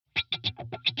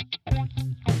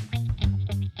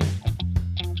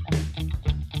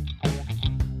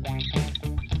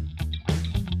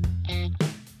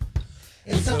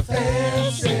It's a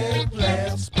Fancy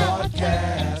Plants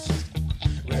podcast.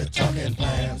 We're talking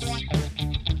plants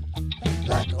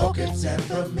like orchids and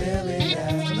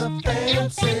bromeliads. The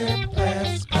Fancy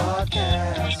Plants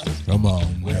podcast. Come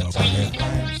on, We're talking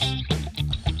plants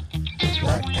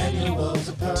like annuals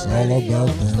and perennials. it's all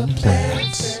about them The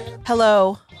plants. Fancy-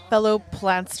 Hello, fellow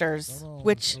plantsters,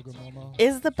 which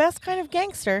is the best kind of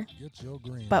gangster,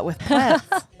 but with plants.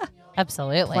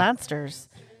 Absolutely. Plantsters.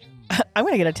 I'm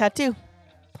going to get a tattoo.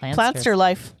 Plantsters. Plantster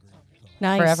life.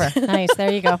 Nice. Forever. Nice.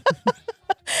 There you go.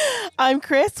 I'm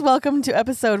Chris. Welcome to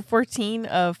episode 14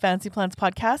 of Fancy Plants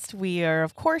Podcast. We are,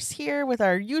 of course, here with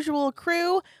our usual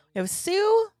crew. We have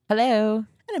Sue Hello.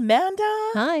 and Amanda.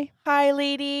 Hi. Hi,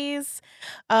 ladies.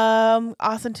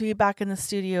 Awesome to be back in the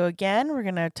studio again. We're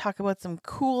going to talk about some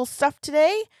cool stuff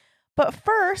today. But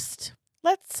first,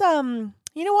 let's,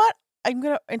 you know what? I'm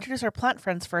going to introduce our plant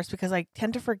friends first because I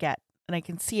tend to forget and I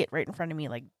can see it right in front of me,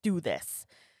 like, do this.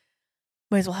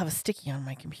 Might as well have a sticky on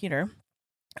my computer.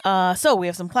 So we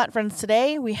have some plant friends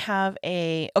today. We have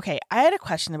I had a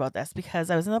question about this because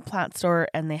I was in the plant store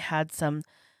and they had some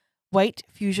white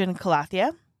fusion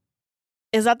calathea.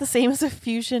 Is that the same as a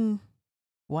fusion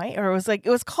white? Or it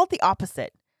was called the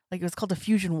opposite. Like it was called a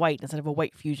fusion white instead of a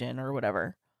white fusion or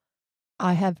whatever.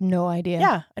 I have no idea.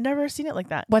 Yeah, I've never seen it like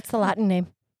that. What's the Latin name?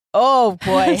 Oh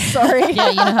boy. Sorry. Yeah,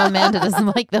 you know how Amanda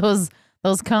doesn't like those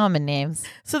common names.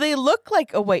 So they look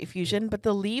like a white fusion, but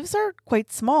the leaves are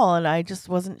quite small and I just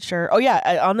wasn't sure. Oh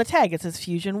yeah, on the tag it says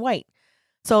fusion white.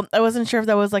 So I wasn't sure if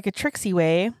that was like a tricksy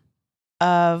way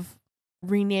of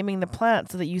renaming the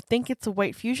plant so that you think it's a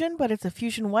white fusion, but it's a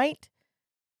fusion white.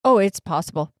 Oh, it's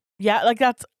possible. Yeah, like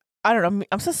that's, I don't know.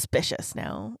 I'm suspicious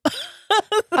now.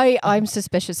 I'm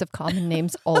suspicious of common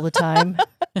names all the time.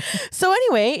 So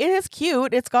anyway, it is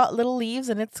cute. It's got little leaves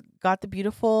and it's got the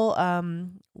beautiful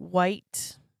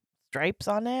white stripes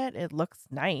on it. It looks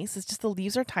nice. It's just the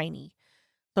leaves are tiny.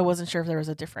 So I wasn't sure if there was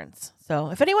a difference.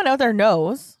 So if anyone out there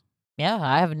knows, Yeah,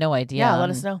 I have no idea. yeah, let I'm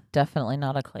us know. Definitely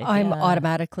not a clay. I'm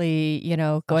automatically,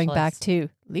 going back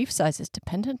Specialist. to leaf size is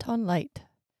dependent on light.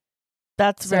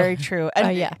 That's So- very true.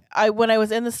 And yeah. when I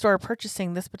was in the store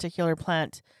purchasing this particular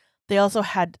plant, they also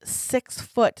had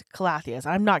 6-foot calatheas.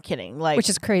 I'm not kidding. Like, Which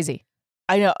is crazy.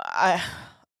 I know. I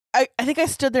think I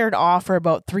stood there in awe for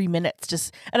about 3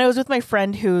 minutes. And I was with my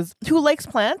friend who likes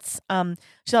plants.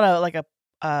 She's not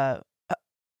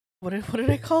what did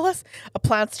I call us? A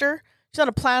plantster. She's not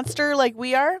a plantster like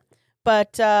we are,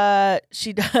 but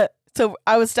she does. So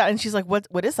I was and she's like,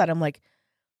 "What is that?" I'm like,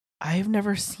 "I've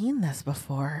never seen this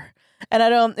before." And I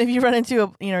don't. If you run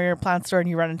into you're a plant store and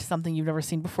you run into something you've never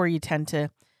seen before, you tend to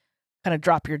kind of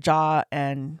drop your jaw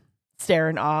and stare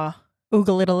in awe.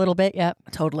 Oogle it a little bit. Yeah.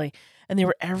 Totally. And they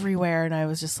were everywhere. And I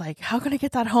was just like, how can I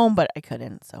get that home? But I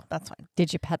couldn't. So that's fine.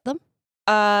 Did you pet them?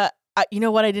 You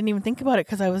know what? I didn't even think about it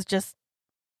because I was just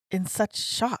in such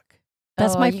shock.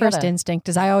 That's my you first gotta- instinct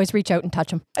is I always reach out and touch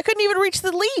them. I couldn't even reach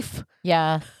the leaf.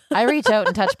 Yeah, I reach out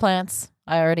and touch plants.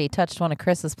 I already touched one of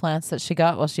Chris's plants that she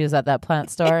got while she was at that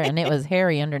plant store, and it was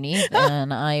hairy underneath,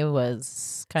 and I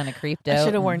was kind of creeped I out. should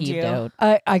have and warned heaved you. out.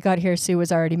 I got here. Sue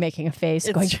was already making a face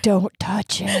It's going, true. don't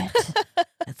touch it.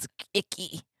 It's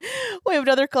icky. We have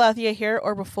another calathea here,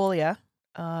 Orbifolia.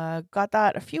 Got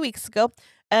that a few weeks ago.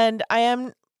 And I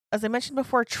am, as I mentioned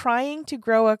before, trying to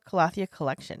grow a calathea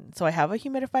collection. So I have a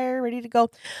humidifier ready to go.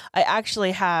 I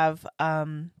actually have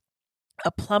a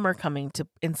plumber coming to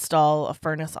install a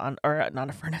furnace or not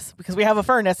a furnace, because we have a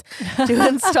furnace, to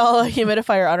install a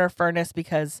humidifier on our furnace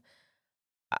because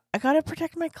I got to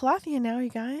protect my calathea now, you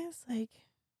guys. Like,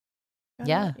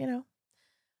 Yeah.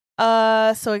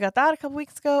 So I got that a couple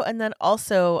weeks ago, and then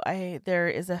also there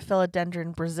is a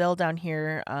philodendron Brazil down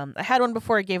here. I had one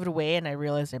before I gave it away, and I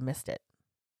realized I missed it.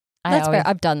 That's always, fair.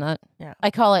 I've done that.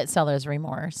 I call it seller's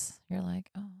remorse. You're like,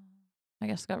 oh, I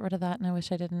just got rid of that, and I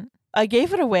wish I didn't. I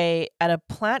gave it away at a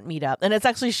plant meetup, and it's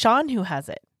actually Sean who has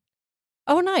it.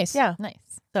 Oh, nice. Yeah, Nice.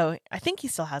 so I think he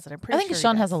still has it. I'm pretty I think sure he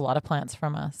Sean does. has a lot of plants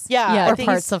from us. Yeah, Yeah, I or think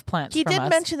parts he's- of plants. He from did us.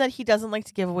 mention that he doesn't like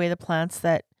to give away the plants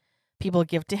that people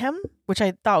give to him, which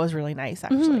I thought was really nice,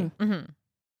 actually. Mhm.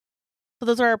 So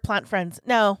those are our plant friends.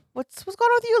 Now, what's going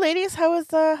on with you, ladies? How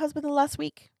has been the last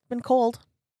week? Been cold.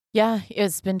 Yeah,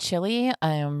 it's been chilly.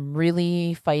 I am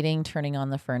really fighting turning on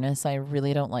the furnace. I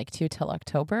really don't like to till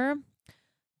October.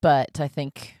 But I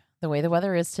think the way the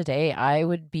weather is today, I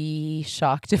would be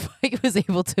shocked if I was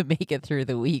able to make it through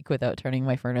the week without turning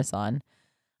my furnace on.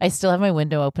 I still have my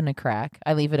window open a crack.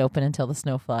 I leave it open until the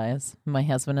snow flies. My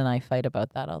husband and I fight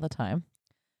about that all the time.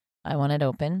 I want it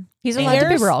open. He's And allowed to be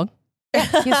there's- wrong.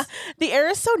 he's- The air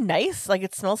is so nice. Like,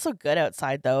 it smells so good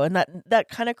outside, though. And that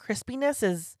kind of crispiness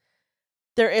is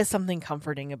there is something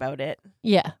comforting about it.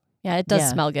 Yeah. Yeah, it does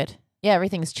Yeah. smell good. Yeah,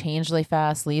 everything's changed really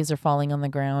fast. Leaves are falling on the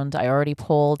ground. I already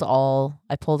pulled all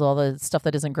the stuff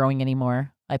that isn't growing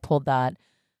anymore. I pulled that.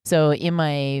 So in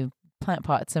my plant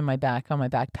pots on my back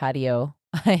patio,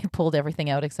 I pulled everything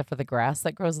out except for the grass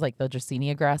that grows, like the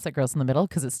Dracaena grass that grows in the middle,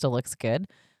 because it still looks good.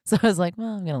 So I was like, well,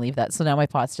 I'm going to leave that. So now my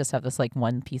pots just have this like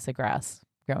one piece of grass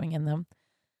growing in them.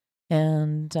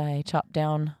 And I chopped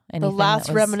down anything The last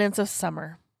that was, remnants of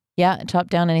summer. Yeah, I chopped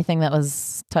down anything that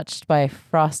was touched by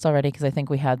frost already, because I think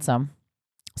we had some.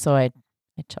 So I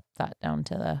chopped that down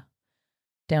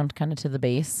kind of to the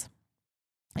base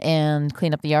and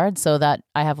clean up the yard so that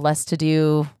I have less to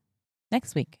do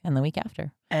next week and the week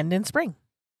after. And in spring.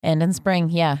 And in spring,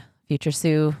 yeah. Future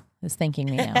Sue is thanking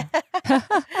me now.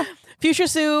 Future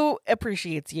Sue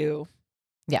appreciates you.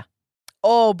 Yeah.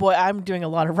 Oh boy, I'm doing a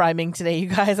lot of rhyming today, you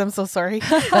guys. I'm so sorry.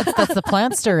 That's the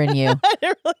plantster in you.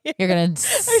 It really You're going to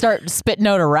start spitting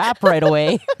out a rap right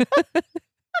away.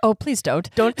 Oh, please don't.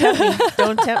 Don't tempt me.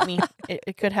 Don't tempt me.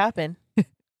 It could happen.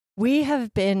 We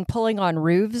have been pulling on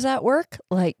roofs at work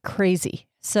like crazy.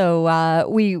 So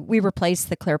we replace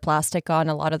the clear plastic on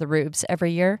a lot of the roofs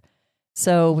every year.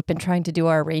 So we've been trying to do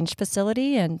our range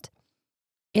facility, and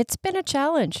it's been a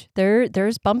challenge.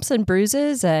 There's bumps and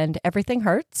bruises, and everything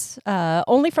hurts.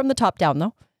 Only from the top down,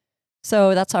 though.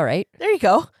 So that's all right. There you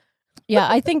go. Yeah,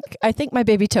 I think my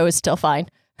baby toe is still fine.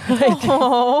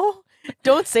 Oh,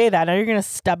 don't say that. Now you're going to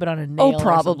stub it on a nail. Oh,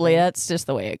 probably. Or something. That's just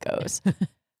the way it goes.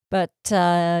 But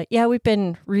yeah, we've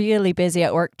been really busy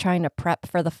at work trying to prep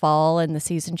for the fall and the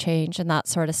season change and that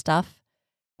sort of stuff.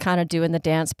 Kind of doing the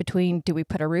dance between, do we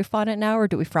put a roof on it now or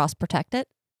do we frost protect it?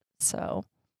 So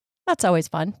that's always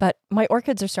fun. But my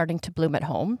orchids are starting to bloom at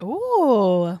home.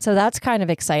 Ooh. So that's kind of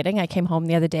exciting. I came home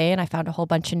the other day and I found a whole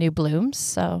bunch of new blooms.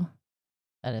 So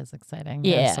That is exciting.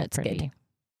 Yeah, They're so it's pretty. good.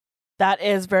 That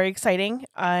is very exciting.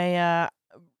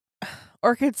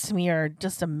 Orchids to me are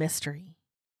just a mystery.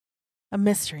 A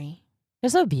mystery. They're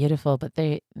so beautiful, but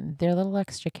they're a little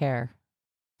extra care.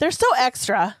 They're so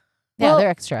extra. Yeah, Well- they're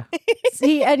extra.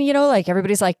 see, and like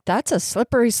everybody's like, that's a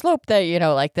slippery slope that,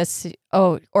 like this.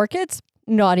 Oh, orchids,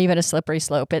 not even a slippery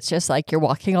slope. It's just like you're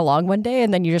walking along one day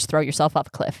and then you just throw yourself off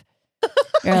a cliff.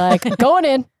 You're like, going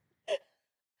in.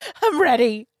 I'm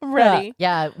ready. I'm ready.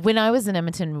 Yeah, when I was in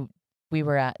Edmonton, we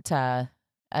were at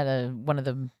one of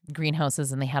the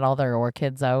greenhouses, and they had all their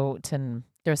orchids out, and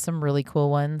there's some really cool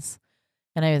ones.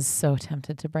 And I was so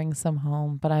tempted to bring some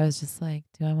home, but I was just like,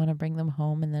 do I want to bring them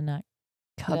home and then not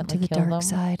Come to accidentally the kill dark them?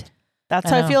 side. That's I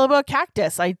how I know. feel about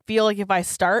cactus. I feel like if I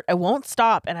start, I won't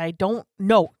stop, and I don't.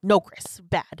 No, Chris,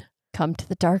 bad. Come to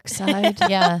the dark side.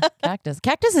 Yeah, cactus.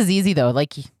 Cactus is easy though.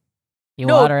 Like you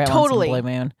No, water it totally. once in a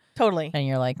blue moon, Totally. and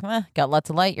you're like, got lots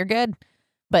of light, you're good.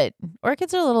 But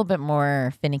orchids are a little bit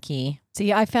more finicky,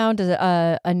 See, I found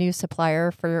a new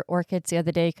supplier for orchids the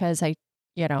other day because I,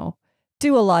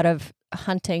 do a lot of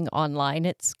hunting online.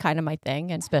 It's kind of my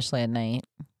thing. And especially at night.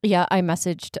 yeah, I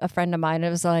messaged a friend of mine. And it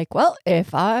was like, well,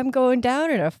 if I'm going down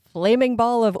in a flaming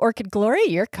ball of orchid glory,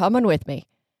 you're coming with me.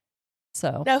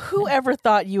 So Now, who ever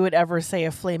thought you would ever say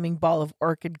a flaming ball of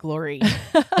orchid glory?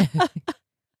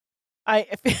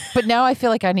 But now I feel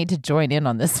like I need to join in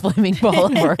on this flaming ball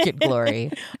of orchid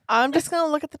glory. I'm just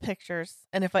gonna look at the pictures,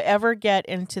 and if I ever get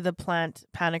into the plant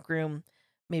panic room,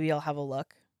 maybe I'll have a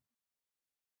look.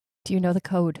 do you know the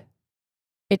code?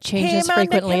 It changes Amanda,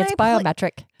 frequently. can It's I pl-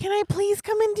 biometric. Can I please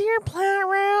come into your plant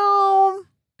room?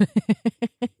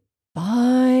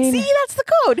 Fine. See, that's the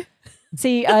code.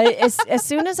 See, as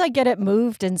soon as I get it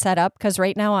moved and set up, because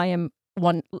right now I am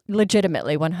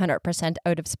legitimately 100%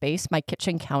 out of space. My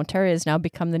kitchen counter has now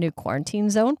become the new quarantine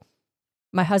zone.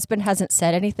 My husband hasn't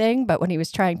said anything, but when he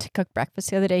was trying to cook breakfast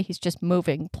the other day, he's just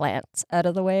moving plants out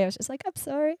of the way. I was just like, I'm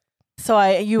sorry. So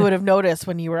you would have noticed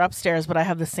when you were upstairs, but I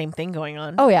have the same thing going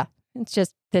on. Oh, yeah. It's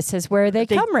just, this is where they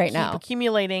come right keep now.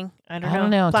 accumulating. I I don't don't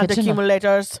know. Plant Kitchen-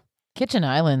 accumulators. Kitchen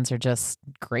islands are just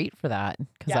great for that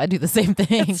because Yeah. I do the same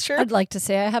thing. It's true. I'd like to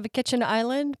say I have a kitchen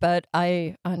island, but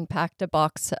I unpacked a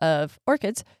box of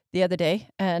orchids the other day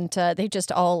and they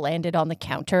just all landed on the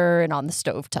counter and on the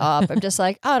stovetop. I'm just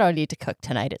like, I don't need to cook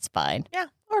tonight. It's fine. Yeah,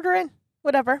 order in.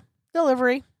 Whatever.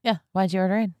 Delivery. Yeah. Why'd you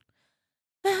order in?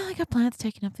 I got plants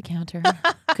taking up the counter.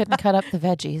 Couldn't cut up the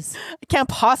veggies. I can't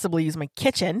possibly use my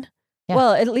kitchen. Yeah.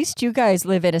 Well, at least you guys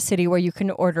live in a city where you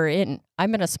can order in.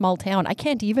 I'm in a small town. I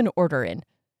can't even order in.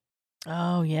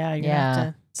 Oh, yeah. You're Yeah. Gonna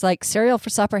have It's like cereal for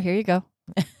supper. Here you go.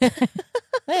 Yeah,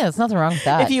 there's nothing wrong with to,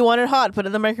 that. if you want it hot, put it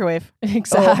in the microwave.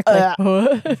 Exactly.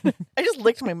 I just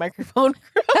licked my microphone.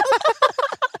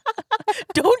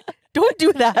 Don't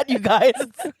do that, you guys.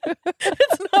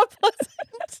 It's not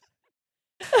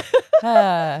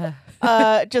pleasant.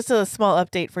 Just a small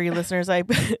update for you listeners. I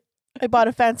bought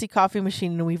a fancy coffee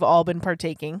machine and we've all been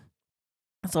partaking.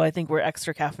 So I think we're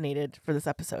extra caffeinated for this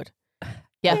episode.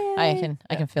 Yeah, I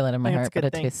can feel it in my I think it's a heart, but good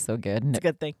it thing. tastes so good. It's a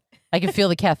good thing. I can feel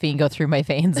the caffeine go through my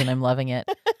veins, and I'm loving it.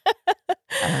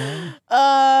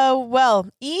 Well,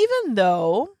 even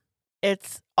though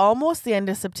it's almost the end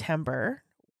of September,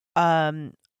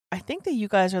 I think that you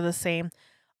guys are the same.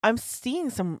 I'm seeing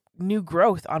some new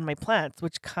growth on my plants,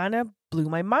 which kind of blew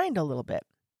my mind a little bit.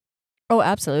 Oh,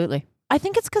 absolutely. I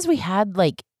think it's because we had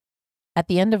at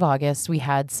the end of August, we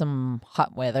had some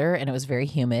hot weather and it was very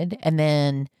humid. And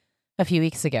then a few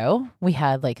weeks ago, we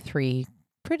had 3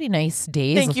 pretty nice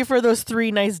days. Thank you for those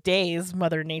 3 nice days,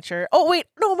 Mother Nature. Oh, wait.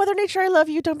 No, Mother Nature, I love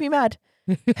you. Don't be mad.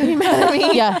 Don't be mad at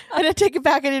me. Yeah. I didn't take it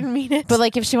back. I didn't mean it.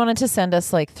 But if she wanted to send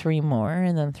us 3 more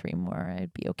and then 3 more,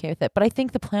 I'd be okay with it. But I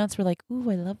think the plants were like,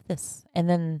 ooh, I love this. And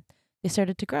then they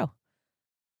started to grow.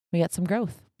 We got some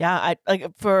growth. Yeah, I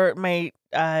for my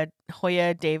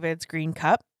Hoya David's green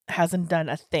cup hasn't done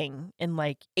a thing in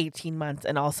 18 months,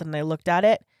 and all of a sudden I looked at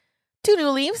it, 2 new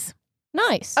leaves,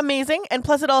 Nice. amazing, and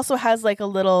plus it also has a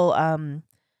little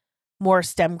more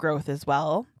stem growth as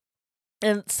well.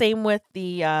 And same with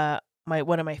the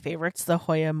one of my favorites, the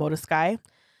Hoya Modesky.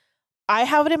 I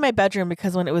have it in my bedroom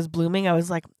because when it was blooming, I was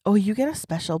like, oh, you get a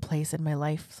special place in my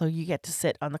life, so you get to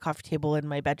sit on the coffee table in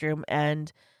my bedroom.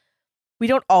 And we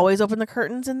don't always open the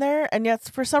curtains in there, and yet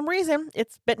for some reason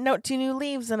it's spitting out 2 new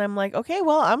leaves, and I'm like, okay,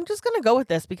 well, I'm just gonna go with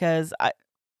this because I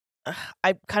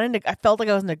felt like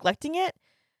I was neglecting it,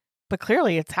 but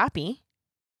clearly it's happy.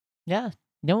 Yeah.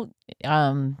 No,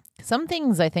 some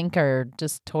things I think are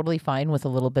just totally fine with a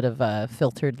little bit of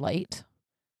filtered light.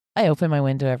 I open my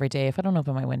window every day. If I don't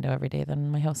open my window every day, then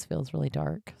my house feels really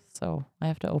dark. So I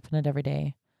have to open it every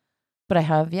day. But I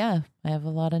have a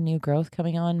lot of new growth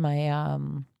coming on. My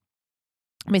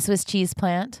Swiss cheese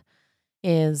plant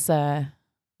is Addisonii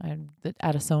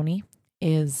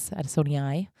is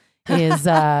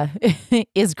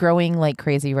growing like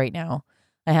crazy right now.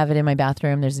 I have it in my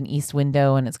bathroom. There's an east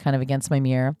window and it's kind of against my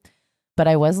mirror. But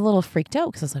I was a little freaked out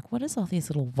because I was like, what is all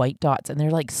these little white dots? And they're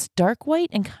stark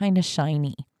white and kind of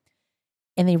shiny.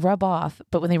 And they rub off.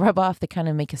 But when they rub off, they kind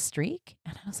of make a streak.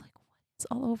 And I was like, it's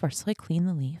all over. So I cleaned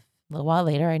the leaf. A little while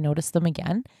later, I noticed them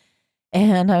again.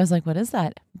 And I was like, what is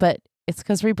that? But it's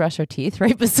because we brush our teeth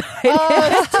right beside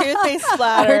it. Toothpaste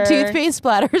splatter. Our toothpaste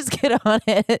splatters get on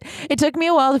it. It took me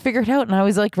a while to figure it out. And I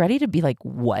was ready to be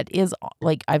what is,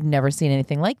 I've never seen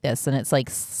anything like this. And it's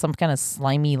some kind of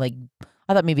slimy,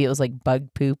 I thought maybe it was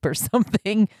bug poop or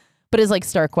something, but it's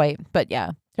stark white. But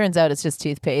yeah, turns out it's just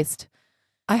toothpaste.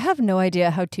 I have no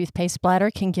idea how toothpaste splatter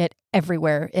can get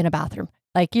everywhere in a bathroom.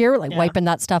 You're wiping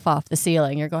that stuff off the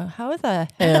ceiling. You're going, how the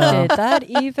heck Yeah. did that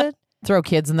even? Throw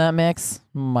kids in that mix.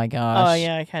 Oh my gosh. Oh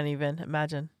yeah, I can't even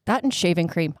imagine. That and shaving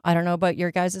cream. I don't know about your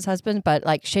guys' husband, but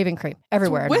shaving cream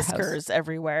everywhere in our house. Whiskers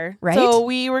everywhere. Right? So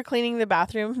we were cleaning the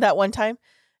bathroom that one time,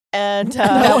 and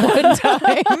That one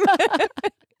time.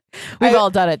 We've all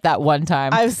done it that one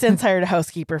time. I've since hired a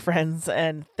housekeeper, friends,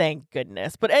 and thank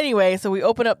goodness. But anyway, so we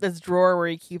open up this drawer where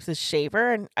he keeps his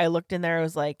shaver, and I looked in there. I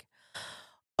was like,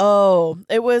 oh,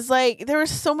 it was there were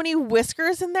so many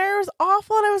whiskers in there. It was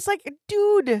awful, and I was like,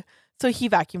 dude. So he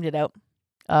vacuumed it out.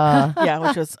 Yeah,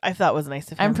 which I thought was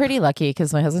nice of him. I'm pretty lucky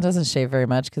because my husband doesn't shave very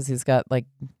much because he's got the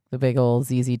big old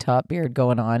ZZ Top beard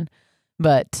going on.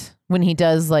 But when he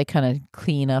does kind of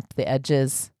clean up the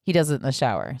edges, he does it in the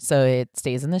shower. So it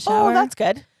stays in the shower. Oh, that's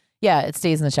good. Yeah, it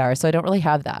stays in the shower. So I don't really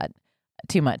have that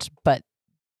too much. But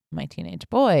my teenage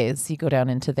boys, you go down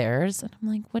into theirs and I'm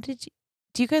like, do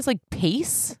you guys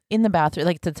pace in the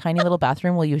bathroom? The tiny little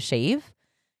bathroom while you shave?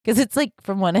 Because it's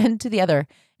from one end to the other.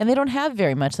 And they don't have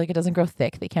very much. It doesn't grow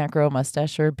thick. They can't grow a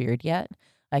mustache or a beard yet.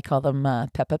 I call them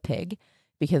Peppa Pig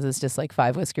because it's just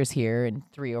 5 whiskers here and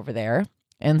 3 over there.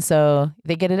 And so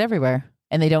they get it everywhere.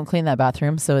 And they don't clean that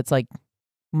bathroom. So it's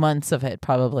months of it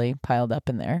probably piled up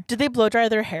in there. Did they blow dry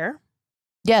their hair?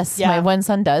 Yes, Yeah. my one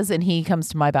son does. And he comes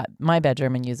to my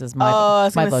bedroom and uses my I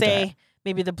was my going to blow say dryer.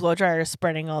 maybe the blow dryer is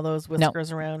spreading all those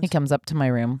whiskers around. He comes up to my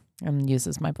room and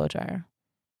uses my blow dryer.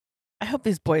 I hope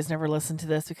these boys never listen to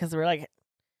this because we're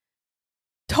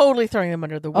totally throwing them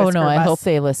under the whisker Oh no, I bus. hope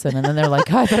they listen. And then they're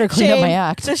like, I better clean up my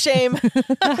act. It's a shame.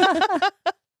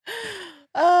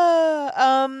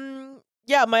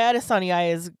 Yeah, my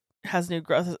Addisonii has new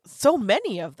growth. So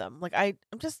many of them. I'm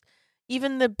just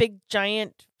even the big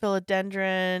giant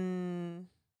philodendron,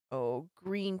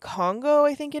 green Congo,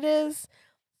 I think it is,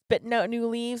 spitting out new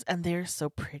leaves, and they're so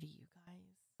pretty, you guys.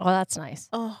 Oh, that's nice.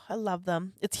 Oh, I love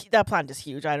them. That plant is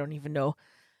huge. I don't even know.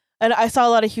 And I saw a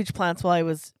lot of huge plants while I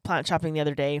was plant shopping the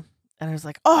other day, and I was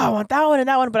like, oh, I want that one and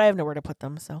that one, but I have nowhere to put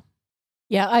them. So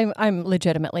Yeah, I'm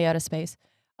legitimately out of space.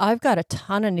 I've got a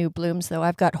ton of new blooms though.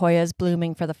 I've got Hoyas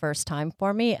blooming for the first time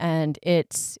for me, and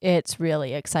it's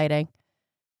really exciting.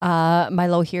 My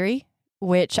Lohiri,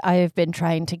 which I've been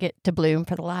trying to get to bloom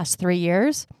for the last 3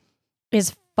 years,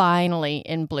 is finally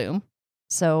in bloom.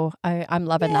 So I'm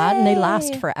loving that, and they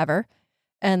last Yay. forever.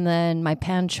 And then my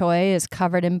Pan Choi is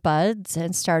covered in buds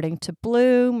and starting to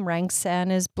bloom. Rangsan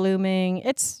is blooming.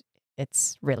 It's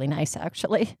really nice,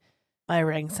 actually. My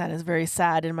Rangsan is very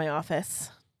sad in my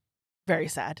office. Very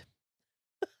sad.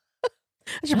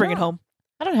 I should bring it home.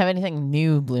 I don't have anything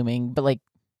new blooming, but like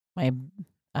my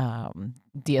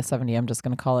DS70, I'm just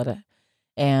going to call it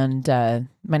and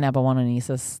my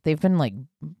Nabawananesis, they've been like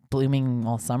blooming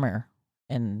all summer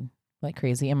and like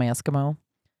crazy, and my Eskimo.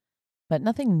 But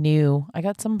nothing new. I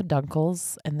got some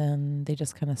peduncles and then they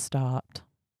just kind of stopped.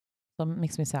 So it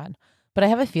makes me sad. But I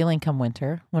have a feeling come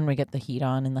winter when we get the heat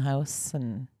on in the house,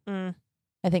 and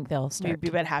I think they'll Maybe start. be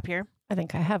a bit happier. I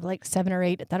think I have like 7 or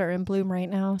 8 that are in bloom right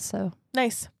now. So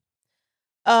Nice.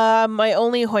 My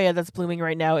only Hoya that's blooming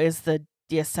right now is the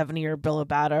DS70 or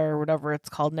Billabata or whatever it's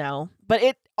called now. But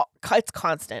it's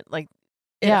constant. Like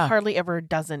it Yeah. hardly ever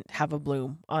doesn't have a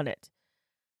bloom on it,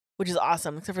 which is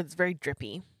awesome. Except for it's very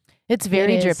drippy. It's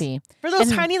very is. drippy. For those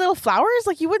And- tiny little flowers,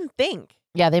 like you wouldn't think.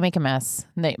 Yeah, they make a mess.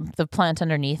 The plant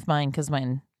underneath mine, because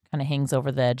mine kind of hangs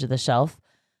over the edge of the shelf.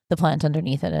 The plant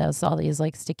underneath it has all these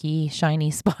like sticky,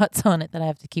 shiny spots on it that I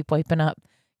have to keep wiping up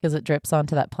because it drips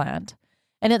onto that plant.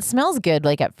 And it smells good,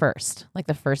 like at first, like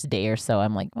the first day or so.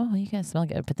 I'm like, oh, you guys smell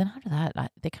good. But then after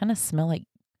that, they kind of smell like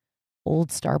old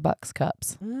Starbucks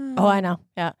cups. oh, I know.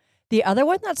 Yeah. The other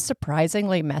one that's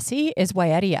surprisingly messy is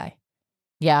Waiatii.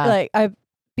 Yeah. Like I'd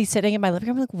be sitting in my living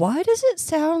room, like, why does it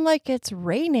sound like it's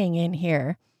raining in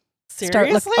here?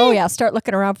 Seriously? Start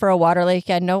looking around for a water leak,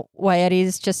 and no,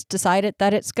 Waiati's just decided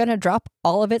that it's going to drop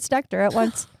all of its nectar at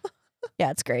once.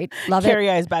 Yeah, it's great. Love it. Carrie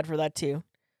Eye is bad for that too.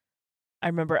 I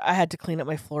remember I had to clean up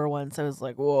my floor once. I was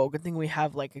like, whoa, good thing we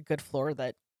have like a good floor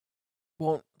that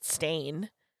won't stain.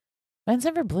 Mine's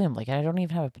never bloomed. Like I don't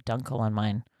even have a peduncle on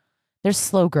mine. They're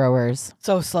slow growers.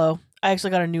 So slow. I actually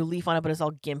got a new leaf on it, but it's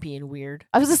all gimpy and weird.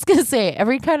 I was just gonna say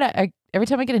every time I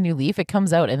get a new leaf, it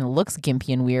comes out and it looks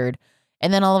gimpy and weird,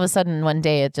 and then all of a sudden one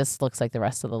day it just looks like the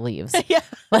rest of the leaves. Yeah.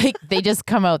 Like they just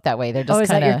come out that way. They're just Oh, is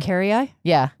that kind your of Carrie Eye?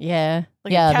 yeah. Yeah.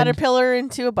 Like Yeah, a then- caterpillar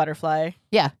into a butterfly.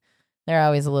 They're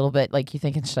always a little bit like you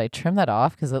thinking, should I trim that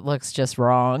off because it looks just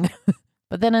wrong?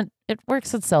 But then it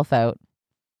works itself out.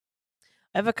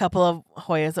 I have a couple of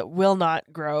Hoyas that will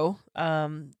not grow.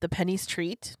 The Penny's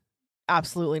Treat,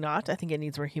 absolutely not. I think it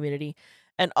needs more humidity.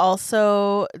 And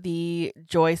also the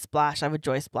Joy Splash. I have a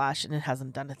Joy Splash and it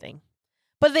hasn't done a thing.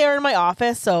 But they are in my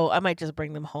office, so I might just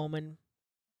bring them home and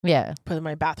Yeah. put them in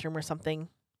my bathroom or something.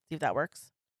 See if that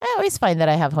works. I always find that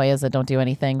I have Hoyas that don't do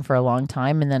anything for a long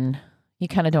time, and then you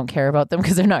kind of don't care about them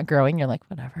because they're not growing. You're like,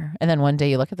 whatever. And then one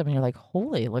day you look at them and you're like,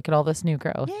 holy, look at all this new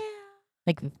growth. Yeah.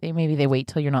 Like maybe they wait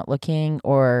till you're not looking,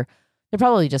 or they're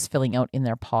probably just filling out in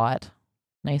their pot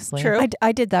nicely. True.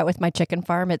 I did that with my chicken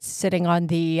farm. It's sitting on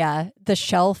the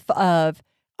shelf of,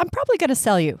 I'm probably going to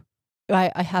sell you.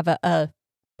 I have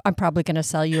I'm probably going to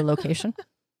sell you location.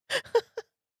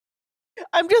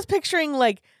 I'm just picturing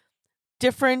like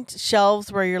different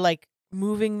shelves where you're like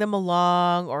moving them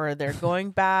along or they're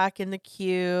going back in the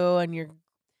queue and you're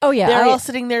Oh yeah, they're all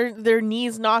sitting there, their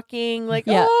knees knocking, like,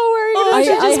 Yeah. oh, where are you Oh, gonna I-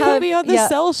 sit? I Just put have- me on the yeah.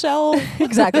 cell shelf.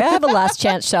 exactly. I have a last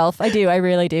chance shelf. I do. I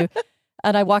really do.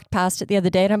 And I walked past it the other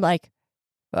day and I'm like,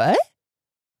 what?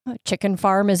 Chicken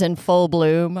farm is in full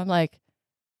bloom. I'm like,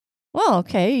 well,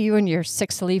 okay, you and your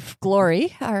 6-leaf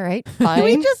glory. All right, Can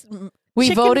we fine. just We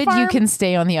Chicken voted you farm? can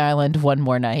stay on the island one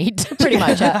more night. Pretty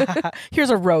much, yeah. Here's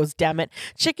a rose, damn it.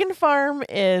 Chicken Farm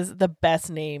is the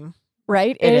best name.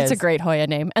 Right? It It's a is. great Hoya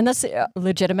name. And that's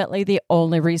legitimately the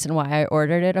only reason why I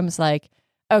ordered it. I was like,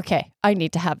 okay, I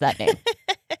need to have that name.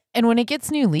 And when it gets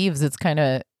new leaves, it's kind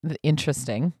of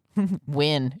interesting.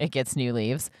 When it gets new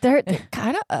leaves, They're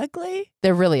kind of ugly.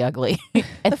 they're really ugly.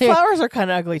 And The they're- flowers are kind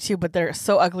of ugly too, but they're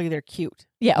so ugly they're cute.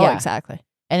 Yeah, Yeah. oh, exactly.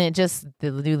 and it just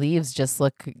the new leaves just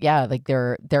look like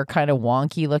they're kind of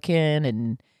wonky looking,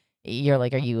 and you're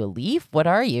like, are you a leaf? What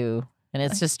are you? And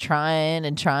it's just trying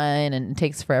and it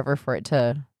takes forever for it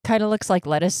to Kind of looks like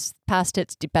lettuce past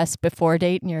its best before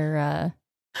date and you're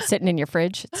sitting in your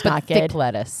fridge. It's not thick good.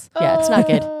 lettuce. Yeah, it's not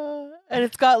good. And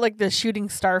it's got like the shooting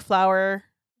star flower,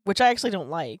 which I actually don't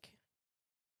like.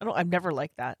 I've never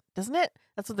liked that. Doesn't it?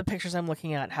 That's what the pictures I'm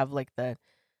looking at have like the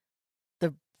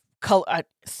color.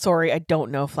 Sorry, I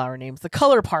don't know flower names. The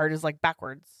color part is like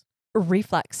backwards.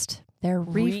 Reflexed. They're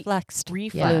Re- reflexed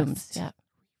reflexed. blooms. Yeah.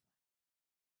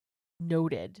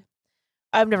 Noted.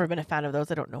 I've never been a fan of those.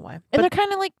 I don't know why. And But they're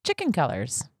kind of like chicken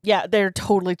colors. yeah, they're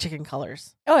totally chicken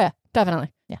colors. Oh yeah,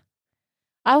 definitely.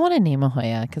 I want to name a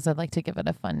Hoya because I'd like to give it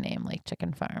a fun name like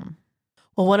Chicken Farm.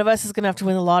 Well, one of us is going to have to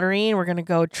win the lottery, and we're going to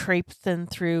go traipsing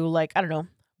through, like, I don't know,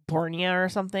 Borneo or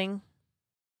something.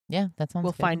 Yeah, that sounds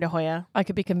We'll good. find a Hoya. I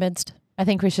could be convinced. I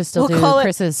think we should still We'll do call it-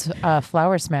 Chris's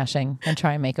flower smashing and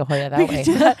try and make a Hoya We that could way.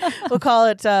 do that. We'll call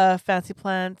it Fancy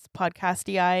Plants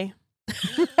Podcasty.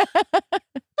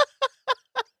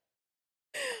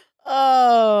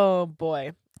 Oh,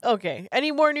 boy. Okay.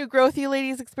 Any more new growth you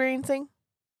ladies experiencing?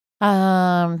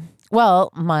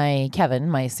 Well, my Kevin,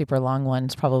 my super long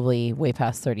one's probably way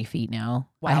past 30 feet now.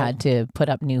 I Wow. had to put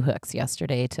up new hooks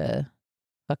yesterday to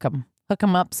hook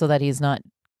him up so that he's not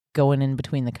going in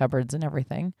between the cupboards and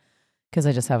everything. Because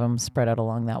I just have him spread out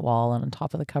along that wall and on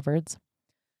top of the cupboards.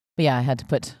 But yeah, I had to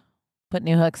put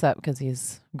new hooks up because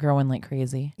he's growing like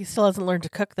crazy. He still hasn't learned to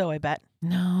cook, though, I bet.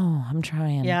 No, I'm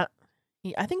trying. Yeah.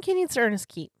 I think he needs to earn his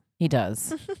keep. He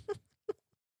does.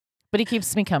 But he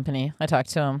keeps me company. I talk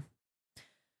to him.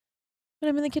 But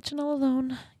I'm in the kitchen all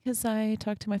alone because I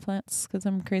talk to my plants because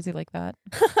I'm crazy like that.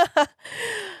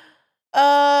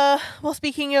 Well,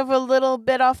 speaking of a little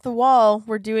bit off the wall,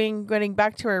 we're getting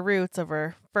back to our roots of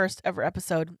our first ever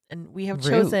episode, and we have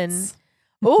chosen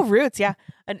Roots. roots, yeah.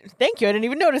 And thank you, I didn't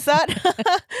even notice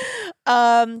that.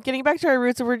 Getting back to our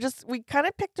roots, we kind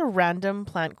of picked a random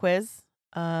plant quiz,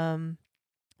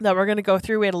 that we're gonna go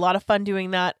through. We had a lot of fun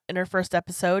doing that in our first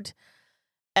episode.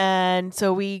 And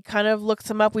so we kind of looked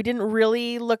some up. We didn't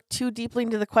really look too deeply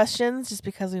into the questions just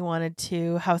because we wanted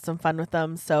to have some fun with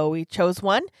them. So we chose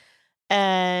one,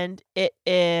 and it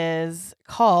is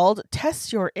called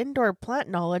Test Your Indoor Plant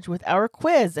Knowledge with Our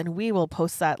Quiz, and we will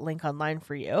post that link online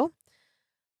for you.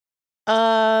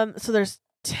 So there's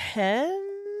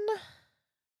 10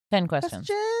 10 questions.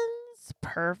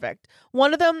 Perfect.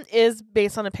 One of them is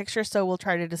based on a picture, so we'll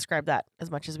try to describe that as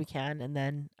much as we can, and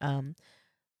then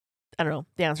I don't know.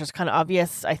 The answer is kind of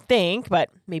obvious, I think, but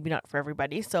maybe not for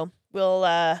everybody. So we'll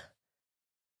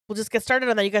just get started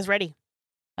on that. You guys ready?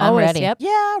 I'm Always, ready. Yep.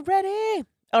 Yeah, ready.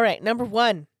 All right, number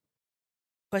 1.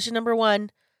 Question number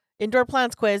 1, indoor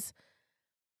plants quiz.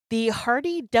 The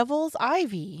hardy devil's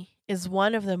ivy is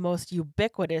one of the most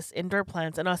ubiquitous indoor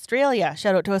plants in Australia.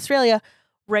 Shout out to Australia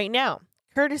right now,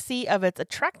 courtesy of its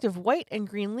attractive white and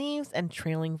green leaves and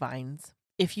trailing vines.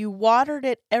 If you watered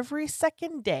it every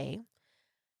second day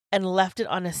and left it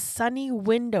on a sunny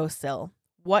windowsill,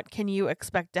 what can you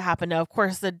expect to happen? Now, of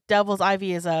course, the devil's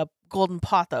ivy is a golden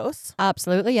pothos.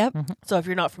 Absolutely. Yep. So if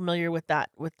you're not familiar with that,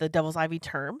 with the devil's ivy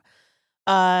term,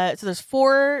 so there's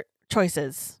 4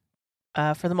 choices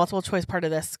for the multiple choice part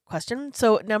of this question.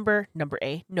 So letter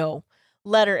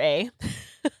A.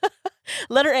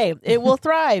 Letter A, it will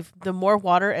thrive. The more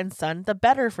water and sun, the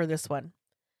better for this one.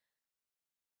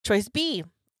 Choice B,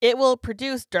 it will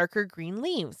produce darker green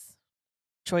leaves.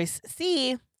 Choice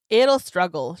C, it'll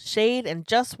struggle. Shade and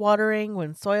just watering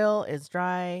when soil is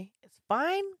dry is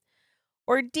fine.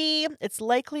 Or D, it's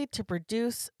likely to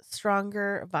produce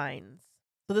stronger vines.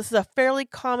 So this is a fairly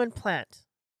common plant.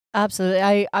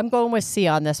 Absolutely. I'm going with C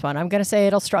on this one. I'm going to say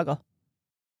it'll struggle.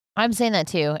 I'm saying that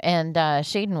too. And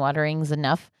shade and watering is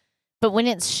enough. But when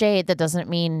it's shade, that doesn't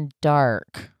mean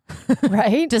dark.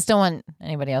 Right? Just don't want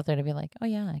anybody out there to be like, oh,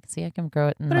 yeah, I can grow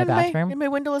it in Put my it bathroom. in my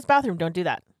windowless bathroom. Don't do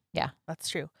that. Yeah. That's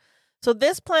true. So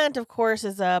this plant, of course,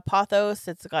 is a pothos.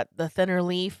 It's got the thinner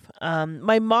leaf.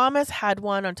 My mom has had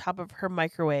one on top of her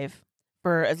microwave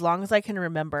for as long as I can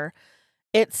remember.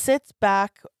 It sits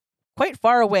back quite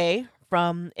far away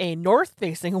from a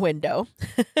north-facing window.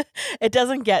 It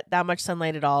doesn't get that much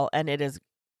sunlight at all, and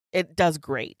it does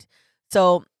great.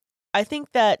 So I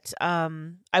think that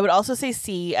I would also say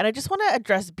C, and I just want to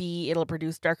address B. It'll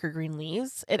produce darker green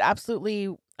leaves. It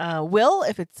absolutely will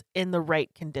if it's in the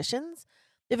right conditions.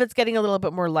 If it's getting a little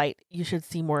bit more light, you should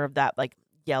see more of that, like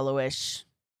yellowish.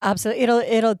 Absolutely.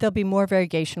 There'll be more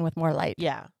variegation with more light.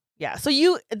 Yeah. So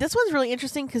this one's really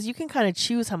interesting because you can kind of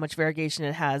choose how much variegation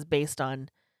it has based on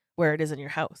where it is in your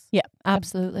house. Yeah,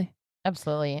 absolutely.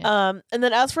 Absolutely. And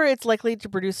then as for it's likely to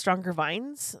produce stronger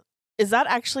vines, is that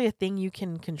actually a thing you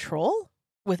can control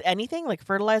with anything like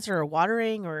fertilizer or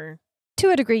watering or? To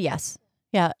a degree, yes.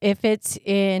 Yeah, if it's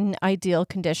in ideal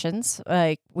conditions,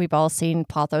 like we've all seen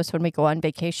pothos when we go on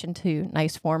vacation to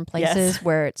nice warm places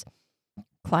where it's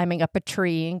climbing up a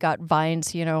tree and got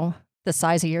vines, the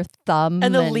size of your thumb.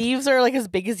 And the leaves are like as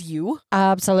big as you?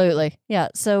 Absolutely. Yeah.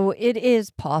 So it is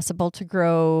possible to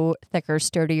grow thicker,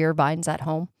 sturdier vines at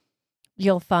home.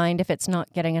 You'll find if it's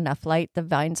not getting enough light, the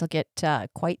vines will get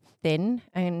quite thin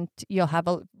and you'll have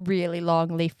a really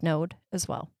long leaf node as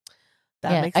well.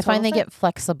 That yeah, makes I find total they sense. get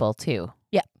flexible too.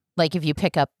 Yeah. Like if you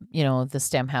pick up, the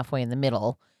stem halfway in the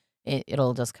middle,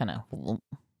 it'll just kind of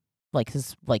like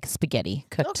spaghetti,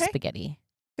 cooked Okay. spaghetti.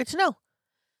 Good to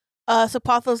know. So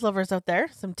pothos lovers out there,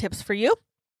 some tips for you.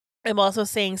 I'm also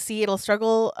saying C, it'll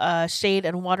struggle. Shade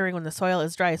and watering when the soil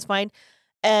is dry is fine.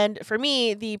 And for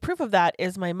me, the proof of that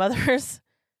is my mother's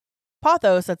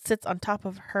pothos that sits on top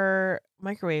of her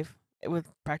microwave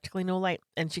with practically no light.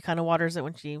 And she kind of waters it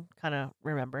when she kind of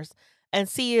remembers. And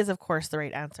C is, of course, the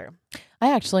right answer.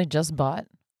 I actually just bought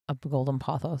a golden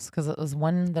pothos because it was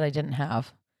one that I didn't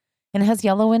have. And it has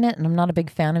yellow in it, and I'm not a big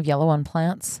fan of yellow on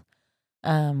plants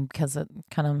because it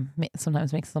kind of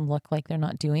sometimes makes them look like they're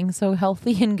not doing so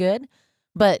healthy and good.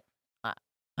 But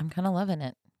I'm kind of loving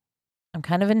it. I'm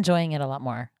kind of enjoying it a lot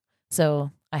more.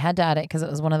 So I had to add it because it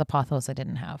was one of the pothos I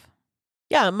didn't have.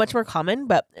 Yeah, much more common,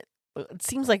 but it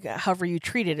seems like however you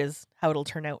treat it is how it'll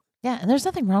turn out. Yeah, and there's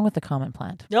nothing wrong with the common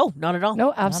plant. No, not at all.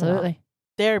 No, absolutely.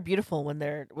 They're beautiful when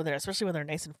they're especially when they're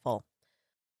nice and full.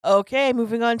 Okay,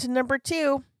 moving on to number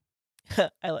 2.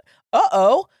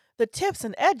 The tips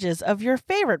and edges of your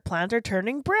favorite plant are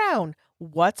turning brown.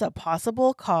 What's a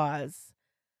possible cause?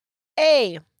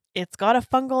 A, it's got a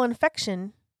fungal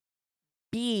infection.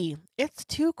 B, it's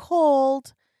too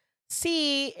cold.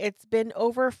 C, it's been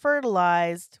over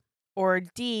fertilized. Or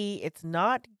D, it's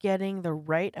not getting the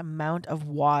right amount of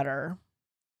water.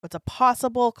 What's a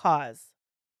possible cause?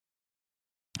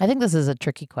 I think this is a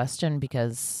tricky question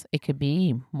because it could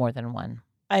be more than one.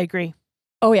 I agree.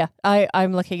 Oh yeah,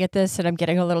 I'm looking at this and I'm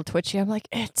getting a little twitchy. I'm like,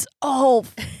 it's all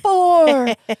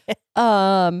 4.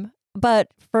 But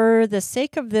for the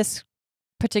sake of this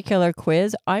particular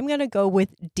quiz, I'm gonna go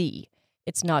with D.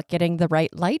 It's not getting the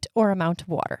right light or amount of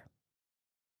water.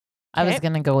 I was Okay.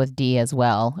 going to go with D as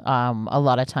well. A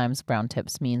lot of times brown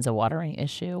tips means a watering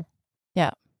issue.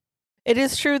 It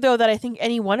is true, though, that I think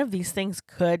any one of these things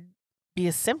could be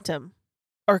a symptom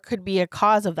or could be a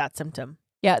cause of that symptom.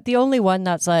 Yeah, the only one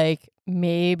that's like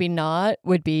maybe not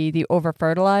would be the over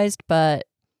fertilized, but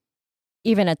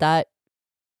even at that,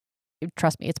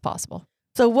 trust me, it's possible.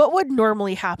 So what would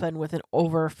normally happen with an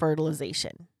over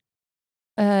fertilization?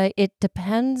 It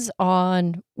depends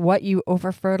on what you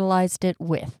over fertilized it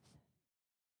with.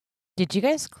 Did you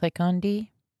guys click on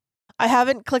D? I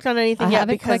haven't clicked on anything I yet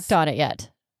haven't because clicked on it yet.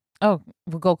 Oh,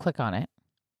 we'll go click on it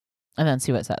and then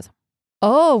see what it says.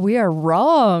 Oh, we are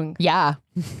wrong. Yeah.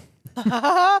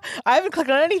 I haven't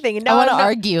clicked on anything. And I now want to I'm not-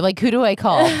 argue. Like, who do I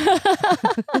call?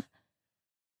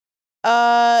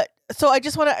 So I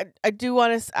do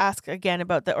want to ask again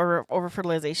about the over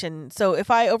fertilization. So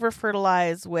if I over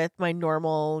fertilize with my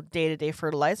normal day-to-day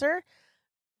fertilizer,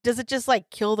 does it just like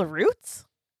kill the roots?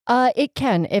 It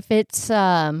can. If it's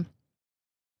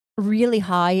really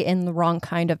high in the wrong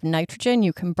kind of nitrogen,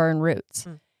 you can burn roots.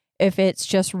 Mm. If it's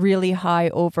just really high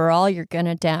overall, you're going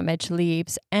to damage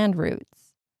leaves and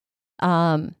roots.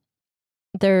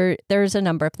 There's a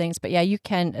number of things, but yeah, you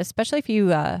can, especially if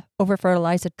you over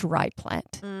fertilize a dry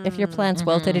plant. If your plant's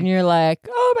wilted and you're like,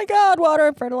 oh my God, water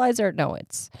and fertilizer. No,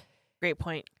 it's Great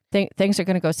point. things are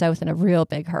going to go south in a real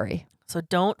big hurry. So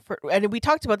and we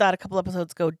talked about that a couple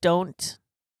episodes ago. Don't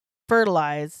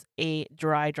fertilize a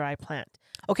dry plant.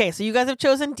 Okay, so you guys have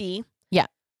chosen D.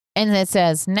 And it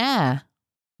says, nah,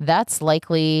 that's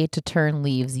likely to turn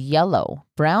leaves yellow.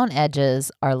 Brown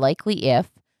edges are likely if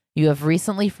you have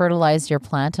recently fertilized your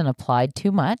plant and applied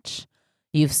too much.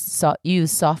 You've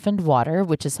used softened water,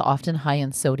 which is often high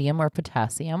in sodium or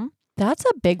potassium. That's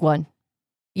a big one.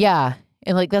 Yeah.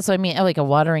 And like, that's what I mean. Like a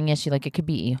watering issue, like it could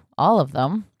be all of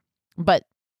them. But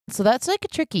so that's like a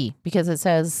tricky because it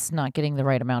says not getting the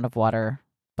right amount of water,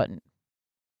 but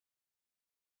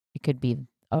it could be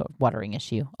a watering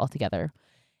issue altogether.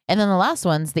 And then the last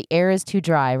one's the air is too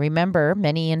dry. Remember,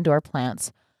 many indoor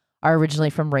plants are originally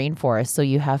from rainforests, so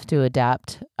you have to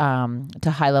adapt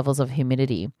to high levels of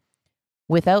humidity.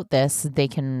 Without this, they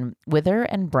can wither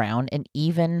and brown and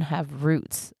even have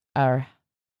roots or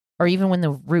even when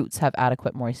the roots have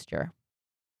adequate moisture.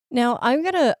 Now, I'm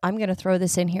gonna throw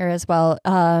this in here as well.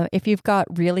 If you've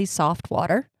got really soft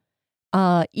water,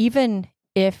 even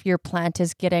if your plant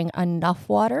is getting enough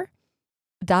water,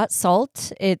 that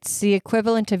salt, it's the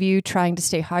equivalent of you trying to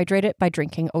stay hydrated by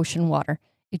drinking ocean water.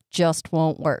 It just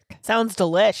won't work. Sounds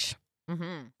delish.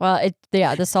 Mm-hmm. Well,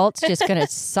 the salt's just gonna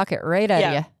suck it right out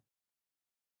Yeah. of you.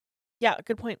 Yeah,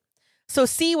 good point. So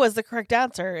C was the correct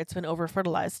answer. It's been over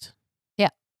fertilized.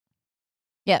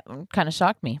 Yeah, kind of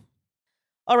shocked me.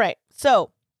 All right.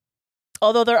 So,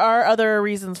 although there are other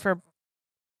reasons for,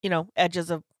 edges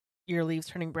of your leaves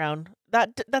turning brown,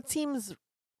 that seems,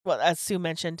 well, as Sue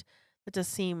mentioned, it does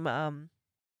seem. I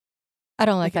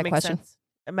don't like it that makes question. sense.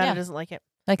 Amanda Yeah. doesn't like it.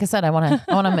 Like I said, I want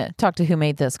to talk to who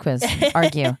made this quiz.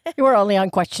 Argue. You were only on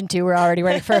question 2. We're already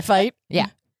ready for a fight. Yeah.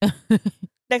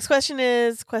 Next question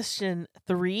is question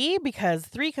 3, because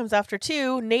 3 comes after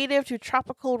 2. Native to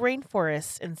tropical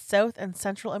rainforests in South and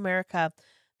Central America.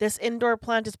 This indoor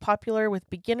plant is popular with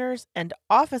beginners and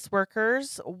office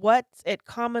workers. What's it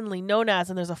commonly known as?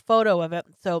 And there's a photo of it.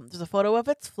 So there's a photo of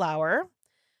its flower.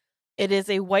 It is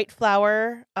a white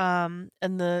flower, and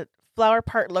the flower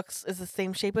part is the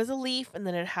same shape as a leaf, and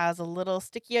then it has a little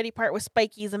sticky outy part with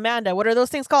spikies. Amanda, what are those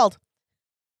things called?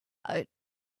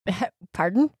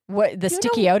 Pardon? What, the You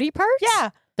sticky outy parts? Yeah,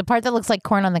 The part that looks like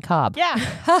corn on the cob. yeah.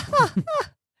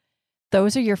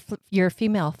 Those are your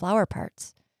female flower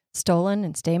parts. Stolon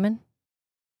and stamen.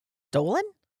 Dolan?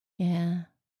 Yeah.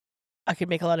 I could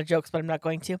make a lot of jokes, but I'm not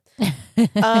going to.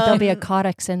 There'll be a Um,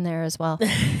 codex in there as well.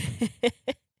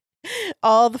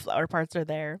 All the flower parts are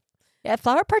there. Yeah,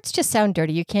 flower parts just sound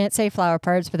dirty. You can't say flower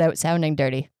parts without sounding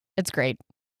dirty. It's great.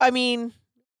 I mean,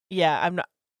 yeah, I'm not.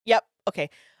 Yep. Okay.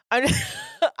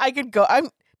 I could go. I'm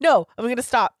going to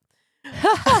stop.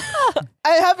 I'm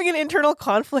having an internal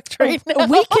conflict right now.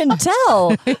 We can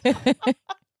tell.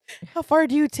 How far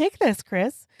do you take this,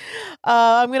 Chris?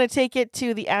 I'm going to take it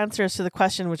to the answers to the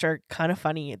question, which are kind of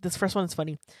funny. This first one is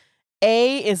funny.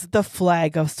 A is the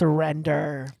flag of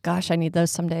surrender. Gosh, I need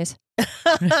those some days.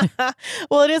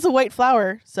 Well, it is a white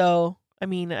flower, so I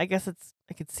mean, I guess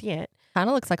I could see it. Kind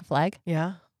of looks like a flag.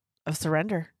 Yeah, of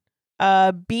surrender.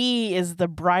 B is the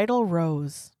bridal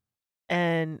rose.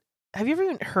 And have you ever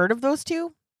even heard of those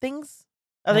two things?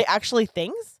 Are they actually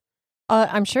things?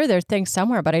 I'm sure there's things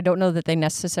somewhere, but I don't know that they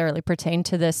necessarily pertain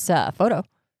to this photo.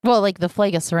 Well, like the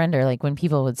flag of surrender, like when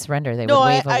people would surrender, they would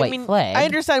wave a white flag. I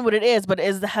understand what it is, but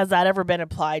has that ever been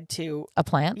applied to? A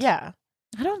plant? Yeah.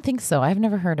 I don't think so. I've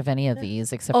never heard of any of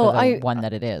these except Oh, for the one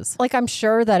that it is. Like, I'm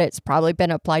sure that it's probably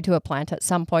been applied to a plant at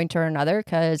some point or another,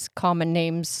 because common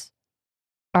names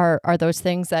are those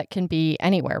things that can be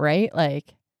anywhere, right?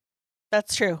 Like,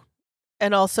 That's true.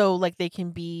 And also, like, they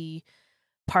can be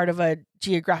part of a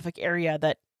geographic area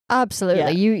that.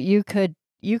 absolutely. Yeah.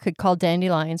 You could call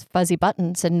dandelions fuzzy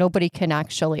buttons, and nobody can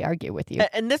actually argue with you.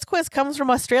 And this quiz comes from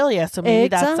Australia, so maybe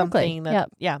that's Exactly. something that. Yep.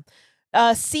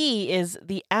 Yeah. C is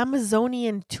the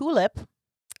Amazonian tulip,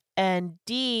 and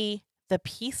D, the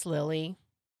peace lily.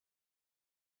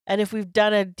 And if we've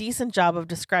done a decent job of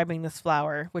describing this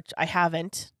flower, which I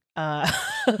haven't,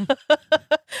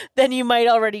 then you might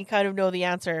already kind of know the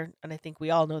answer. And I think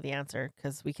we all know the answer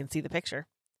because we can see the picture.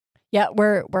 Yeah,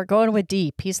 we're going with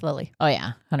D, peace lily. Oh,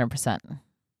 yeah, 100%.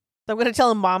 So I'm going to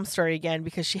tell a mom story again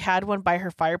because she had one by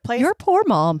her fireplace. Your poor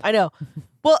mom. I know.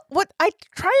 Well, what I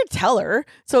try to tell her.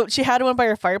 So she had one by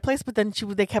her fireplace, but then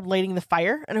they kept lighting the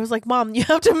fire, and I was like, "Mom, you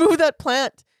have to move that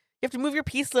plant. You have to move your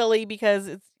peace lily because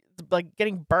it's like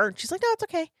getting burnt." She's like, "No, it's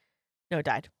okay." No, it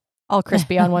died. All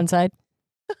crispy on one side.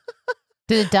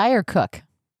 Did it die or cook?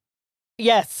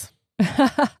 Yes.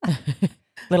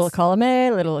 Little column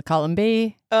A, little column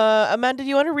B. Amanda, do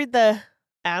you want to read the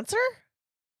answer?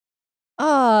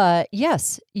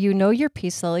 Yes. You know your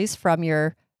peace lilies from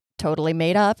your totally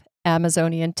made up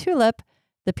Amazonian tulip.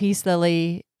 The peace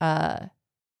lily,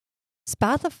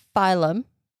 Spathiphyllum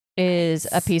is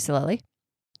a peace lily.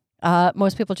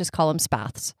 Most people just call them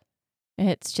spaths.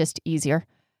 It's just easier.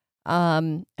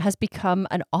 Has become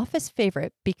an office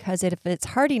favorite because of its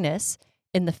hardiness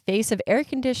in the face of air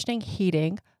conditioning,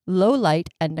 heating, low light,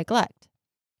 and neglect.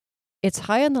 It's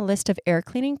high on the list of air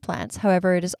cleaning plants.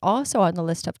 However, it is also on the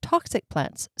list of toxic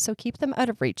plants, so keep them out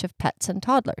of reach of pets and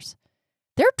toddlers.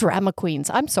 They're drama queens.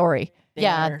 I'm sorry.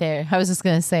 Yeah, there. I was just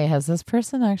going to say, has this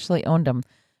person actually owned them?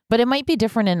 But it might be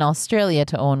different in Australia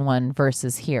to own one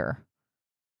versus here.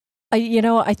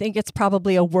 I think it's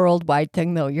probably a worldwide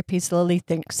thing, though. Your peace lily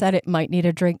thinks that it might need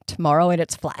a drink tomorrow, and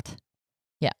it's flat.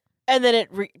 And then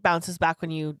it bounces back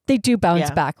when you. They do bounce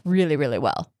Yeah. back really, really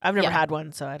well. I've never Yeah. had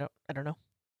one, so I don't know.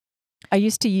 I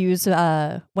used to use,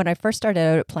 when I first started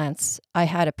out at plants, I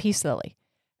had a peace lily.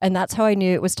 And that's how I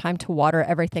knew it was time to water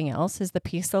everything else, is the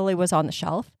peace lily was on the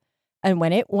shelf. And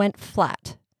when it went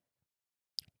flat,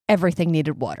 everything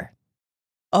needed water.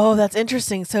 Oh, that's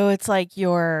interesting. So it's like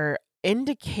your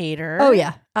indicator. Oh,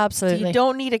 yeah, So absolutely. you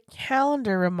don't need a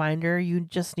calendar reminder. You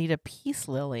just need a peace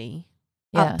lily.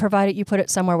 Yeah. Provided you put it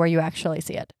somewhere where you actually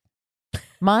see it.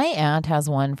 My aunt has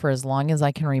one for as long as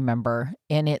I can remember,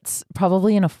 and it's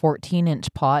probably in a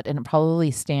 14-inch pot, and it probably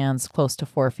stands close to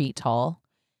 4 feet tall.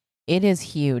 It is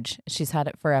huge. She's had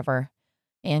it forever.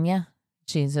 And yeah,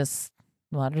 she just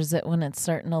waters it when it's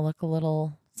starting to look a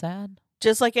little sad.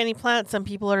 Just like any plant, some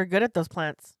people are good at those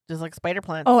plants, just like spider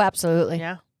plants. Oh, absolutely.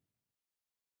 yeah.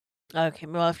 Okay,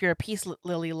 well, if you're a peace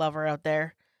lily lover out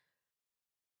there,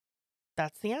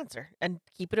 That's the answer. And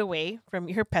keep it away from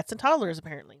your pets and toddlers,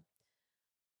 apparently.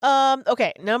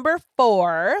 Okay, number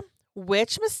 4.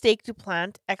 Which mistake do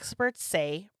plant experts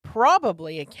say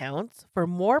probably accounts for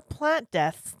more plant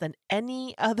deaths than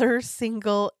any other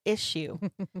single issue?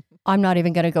 I'm not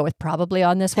even going to go with probably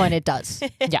on this one. It does.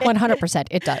 Yeah, 100%.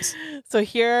 It does. So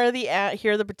here are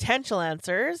the potential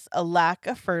answers. A lack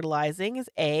of fertilizing is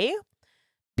A.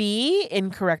 B,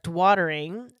 incorrect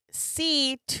watering.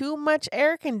 C, too much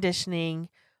air conditioning.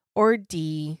 Or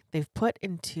D, they've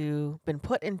been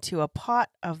put into a pot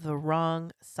of the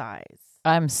wrong size.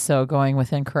 I'm so going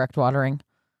with incorrect watering.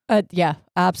 Yeah,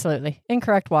 absolutely.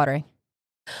 Incorrect watering.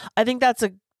 I think that's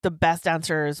the best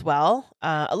answer as well.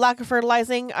 A lack of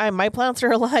fertilizing. My plants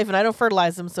are alive and I don't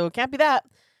fertilize them, so it can't be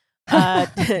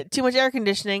that. Too much air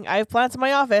conditioning. I have plants in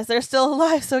my office. They're still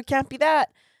alive, so it can't be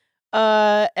that.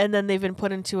 And then they've been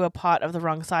put into a pot of the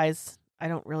wrong size. I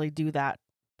don't really do that,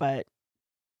 but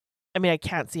I mean, I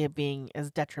can't see it being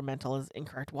as detrimental as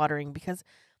incorrect watering because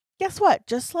guess what?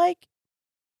 Just like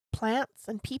plants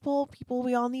and people,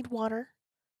 we all need water.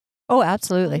 Oh,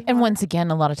 absolutely. And once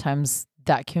again, a lot of times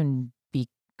that can be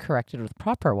corrected with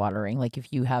proper watering. Like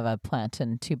if you have a plant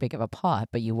in too big of a pot,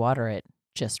 but you water it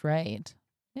just right,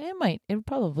 it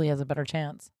probably has a better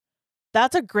chance.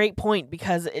 That's a great point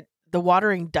because the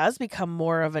watering does become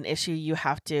more of an issue you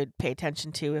have to pay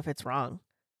attention to if it's wrong.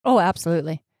 Oh,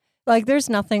 absolutely. Like there's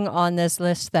nothing on this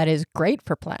list that is great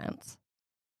for plants.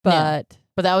 But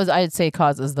But that was, I'd say,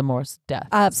 causes the most death.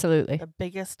 absolutely. The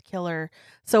biggest killer.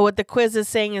 So what the quiz is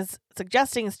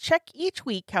suggesting is check each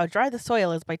week how dry the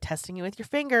soil is by testing it with your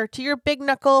finger to your big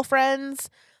knuckle, friends.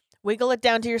 Wiggle it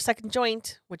down to your second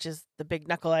joint, which is the big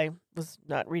knuckle. I was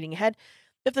not reading ahead.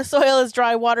 If the soil is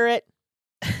dry, water it.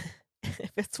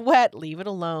 If it's wet, leave it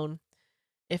alone.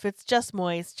 If it's just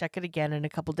moist, check it again in a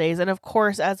couple days. And of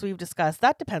course, as we've discussed,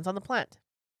 that depends on the plant.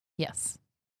 Yes.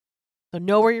 So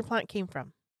know where your plant came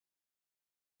from.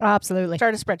 Absolutely.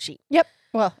 Start a spreadsheet.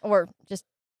 Well, or just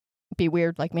be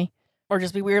weird like me. Or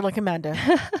just be weird like Amanda.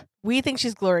 We think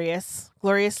she's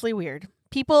gloriously weird.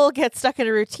 People get stuck in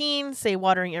a routine, say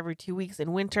watering every 2 weeks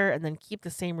in winter, and then keep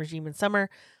the same regime in summer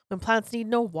when plants need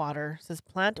no water, says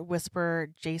plant whisperer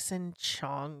Jason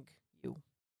Chong.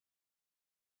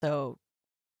 So,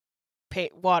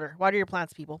 water your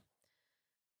plants, people.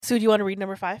 Sue, do you want to read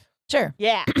number 5? Sure.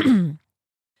 Yeah.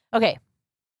 Okay.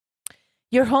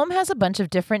 Your home has a bunch of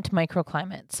different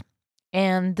microclimates,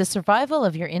 and the survival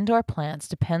of your indoor plants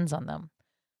depends on them.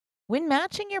 When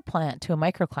matching your plant to a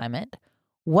microclimate,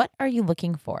 what are you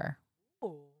looking for?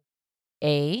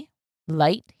 A,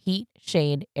 light, heat,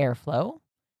 shade, airflow.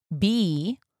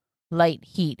 B, light,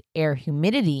 heat, air,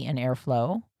 humidity, and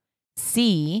airflow.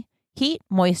 C, heat,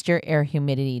 moisture, air,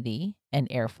 humidity, and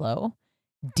airflow.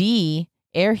 D,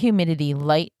 air, humidity,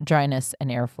 light, dryness, and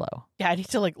airflow. Yeah, I need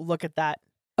to look at that.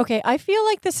 Okay, I feel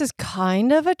like this is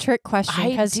kind of a trick question I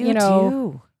because, do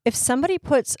too. If somebody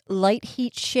puts light,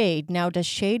 heat, shade, now does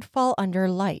shade fall under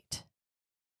light?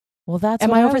 Well, that's Am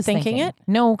what I was overthinking thinking. it?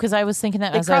 No, because I was thinking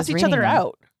that They as I was cross each reading other them.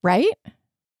 out. Right?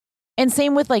 And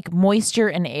same with moisture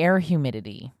and air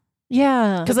humidity.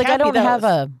 Yeah. Because It I can't be don't have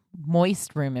those. a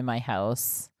moist room in my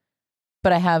house,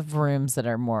 but I have rooms that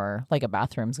are more like a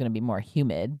bathroom's going to be more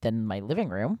humid than my living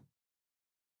room.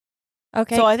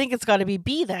 Okay. So I think it's got to be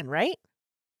B then, right?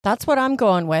 That's what I'm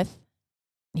going with.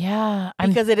 Yeah,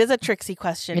 Because it is a tricksy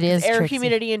question. It 'cause is air, tricksy.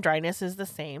 humidity, and dryness is the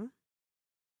same.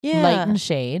 Yeah. light and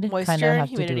shade kind Moisture of and have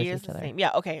to do with humidity is each the other. same.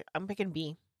 Yeah, okay. I'm picking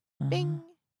B. Uh-huh. Bing.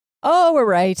 Oh, we're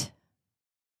right.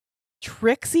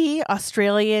 Tricksy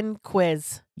Australian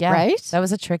quiz. Yeah, Right? that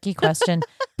was a tricky question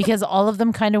because all of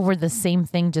them kind of were the same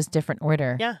thing, just different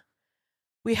order. Yeah.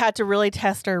 We had to really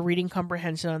test our reading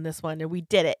comprehension on this one, and we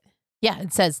did it. Yeah,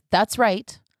 it says that's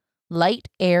right. Light,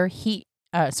 heat,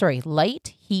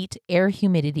 air,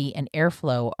 humidity, and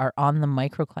airflow are on the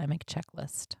microclimate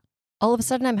checklist. All of a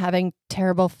sudden, I'm having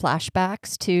terrible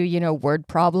flashbacks to, word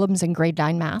problems in grade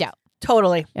 9 math. Yeah.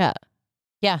 Totally.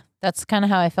 Yeah, that's kind of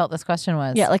how I felt this question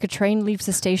was. Yeah, like a train leaves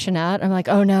the station at. I'm like,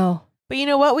 oh no. But you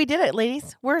know what? We did it,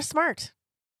 ladies. We're smart.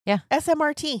 Yeah.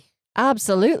 SMRT.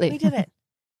 Absolutely. We did it.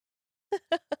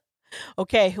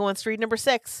 Okay, who wants to read number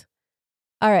 6?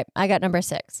 All right, I got number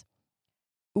 6.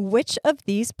 Which of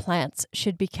these plants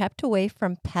should be kept away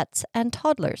from pets and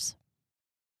toddlers?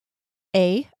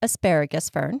 A, asparagus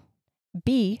fern.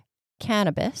 B,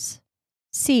 cannabis.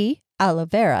 C, aloe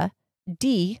vera.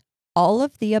 D, all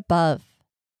of the above.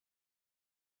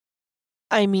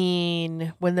 I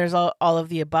mean, when there's all of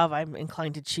the above, I'm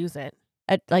inclined to choose it.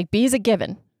 Like B is a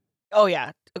given. Oh,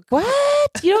 yeah. What?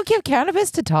 You don't give cannabis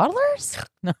to toddlers?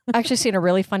 No. I actually seen a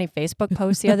really funny Facebook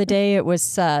post the other day. It was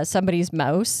somebody's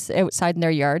mouse outside in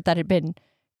their yard that had been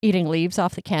eating leaves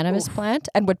off the cannabis plant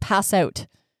and would pass out.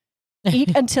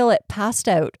 Eat until it passed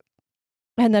out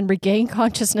and then regain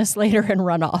consciousness later and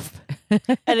run off.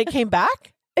 And it came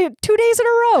back? 2 days in a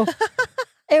row.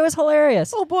 It was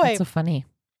hilarious. Oh boy. That's so funny.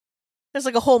 There's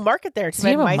like a whole market there. Too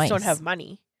Speaking bad of mice don't mice. have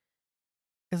money.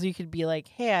 Because you could be like,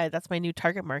 hey, that's my new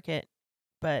target market.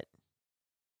 But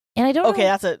And I don't okay,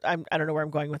 know. I don't know where I'm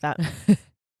going with that.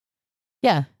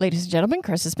 Yeah. Ladies and gentlemen,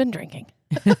 Chris has been drinking.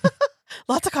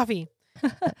 Lots of coffee.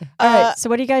 All right. So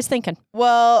what are you guys thinking?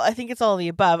 Well, I think it's all of the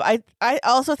above. I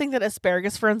also think that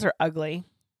asparagus ferns are ugly.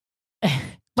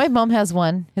 My mom has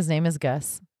one. His name is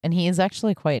Gus. And he is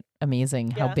actually quite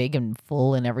amazing how Yeah. big and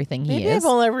full and everything he Maybe is. I've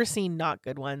only ever seen not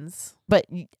good ones. But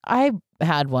I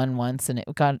had one once and it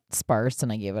got sparse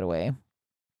and I gave it away.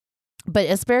 But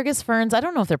asparagus ferns, I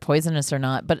don't know if they're poisonous or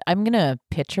not, but I'm going to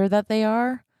picture that they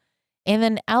are. And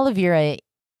then aloe vera,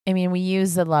 I mean, we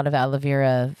use a lot of aloe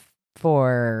vera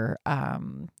for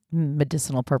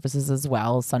medicinal purposes as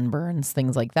well, sunburns,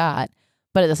 things like that.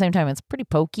 But at the same time, it's pretty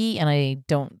pokey and I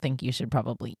don't think you should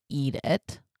probably eat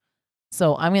it.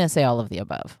 So I'm going to say all of the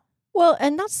above. Well,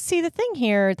 and that's the thing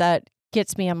here that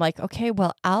gets me. I'm like, okay,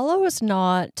 well, aloe is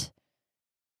not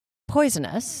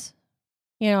poisonous.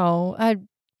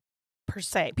 Per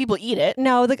se. People eat it.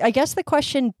 No, I guess the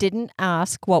question didn't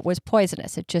ask what was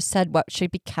poisonous. It just said what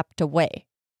should be kept away.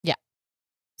 Yeah.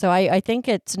 So I think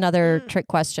it's another trick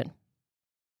question.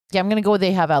 Yeah, I'm going to go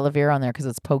they have aloe vera on there because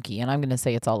it's pokey, and I'm going to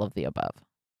say it's all of the above.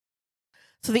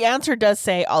 So the answer does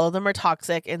say all of them are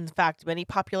toxic. In fact, many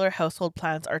popular household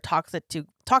plants are toxic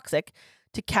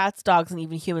to cats, dogs, and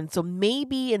even humans. So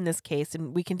maybe in this case,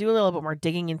 and we can do a little bit more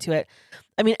digging into it.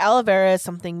 I mean, aloe vera is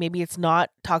something, maybe it's not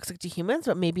toxic to humans,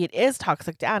 but maybe it is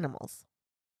toxic to animals.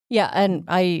 Yeah, and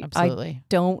I Absolutely.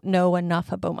 don't know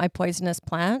enough about my poisonous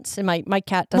plants, and my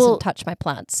cat doesn't Well, touch my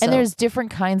plants. And so- there's different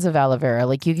kinds of aloe vera.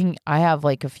 Like I have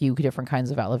like a few different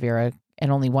kinds of aloe vera, and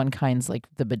only one kind's like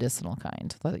the medicinal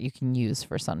kind that you can use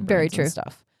for sunburns Very true. and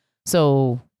stuff.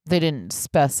 So they didn't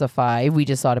specify. We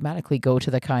just automatically go to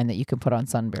the kind that you can put on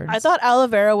sunburns. I thought aloe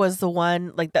vera was the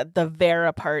one, like that the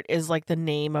vera part is like the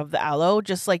name of the aloe.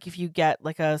 Just like if you get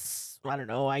like I don't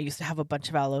know, I used to have a bunch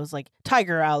of aloes, like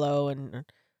tiger aloe and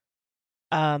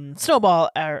snowball,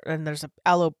 and there's a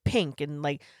aloe pink, and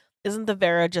like, isn't the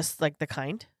vera just like the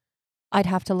kind? I'd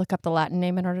have to look up the Latin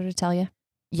name in order to tell you.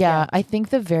 Yeah, I think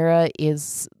the vera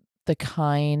is the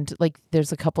kind, like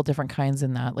there's a couple different kinds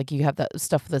in that. Like you have that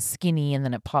stuff that's skinny and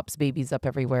then it pops babies up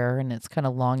everywhere and it's kind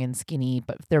of long and skinny,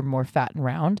 but they're more fat and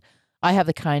round. I have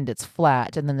the kind that's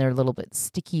flat and then they're a little bit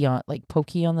sticky on, like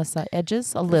pokey on the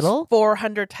edges, a little.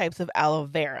 400 types of aloe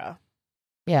vera.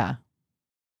 Yeah.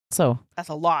 So That's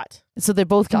a lot. they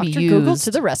both can Dr. be used. Google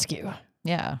to the rescue.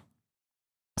 Yeah.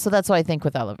 So that's what I think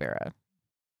with aloe vera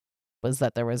was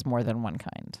that there was more than one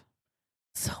kind.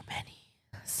 So many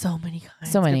kinds.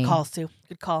 So many. Good call, Sue.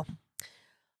 Good call.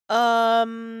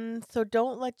 So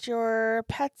don't let your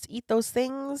pets eat those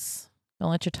things. Don't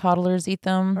let your toddlers eat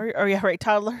them. Or yeah, right,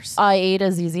 toddlers. I ate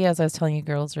a ZZ, as I was telling you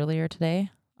girls earlier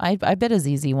today. I bit a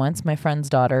ZZ once. My friend's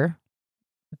daughter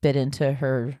bit into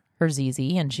her ZZ,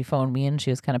 and she phoned me, and she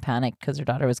was kind of panicked because her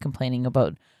daughter was complaining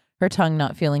about her tongue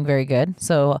not feeling very good.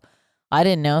 So I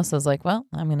didn't know, so I was like, well,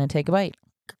 I'm going to take a bite.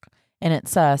 And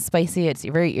it's spicy. It's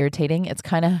very irritating. It's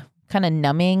kind of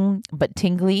numbing, but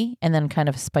tingly, and then kind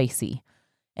of spicy.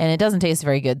 And it doesn't taste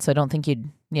very good, so I don't think you'd,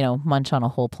 munch on a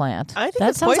whole plant. I think That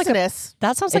it's sounds like a- poisonous.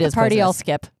 That sounds It like a is party I'll poisonous.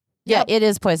 skip. Yeah, it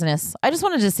is poisonous. I just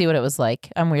wanted to see what it was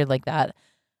like. I'm weird like that.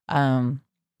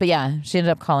 But yeah, she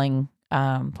ended up calling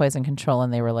poison control,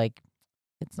 and they were like,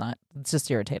 it's just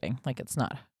irritating. Like, it's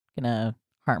not gonna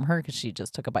harm her because she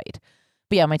just took a bite.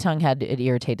 But yeah, my tongue had an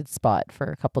irritated spot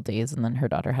for a couple days, and then her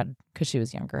daughter had, because she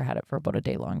was younger, had it for about a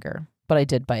day longer. But I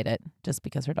did bite it just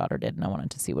because her daughter did, and I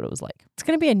wanted to see what it was like. It's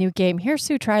going to be a new game. Here,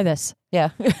 Sue, try this.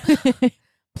 Yeah.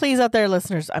 Please, out there,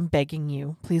 listeners, I'm begging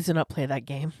you, please do not play that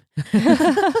game.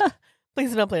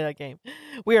 Please do not play that game.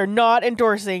 We are not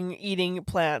endorsing eating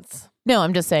plants. No,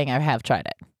 I'm just saying I have tried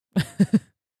it.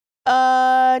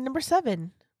 Number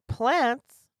 7. Plants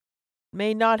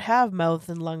may not have mouths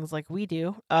and lungs like we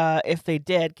do. If they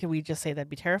did, can we just say that'd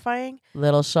be terrifying?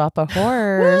 Little shop of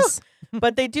horrors.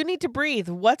 But they do need to breathe.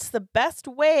 What's the best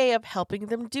way of helping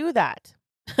them do that?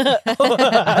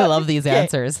 I love these Okay.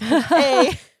 answers.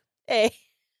 A.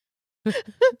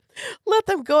 Let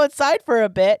them go outside for a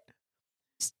bit.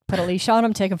 Put a leash on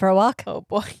them, take them for a walk. Oh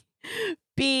boy.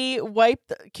 B. Wipe.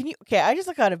 I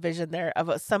just got a vision there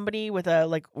of somebody with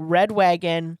a red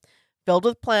wagon filled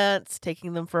with plants,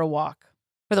 taking them for a walk.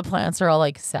 where the plants are all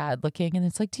like sad looking and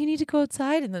it's like, do you need to go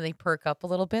outside? And then they perk up a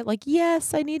little bit like,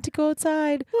 yes, I need to go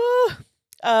outside.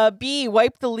 B,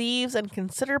 wipe the leaves and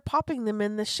consider popping them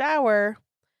in the shower.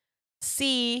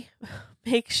 C,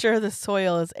 make sure the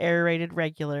soil is aerated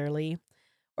regularly.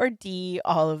 Or D,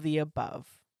 all of the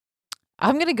above.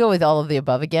 I'm going to go with all of the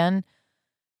above again.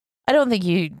 I don't think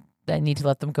I need to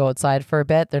let them go outside for a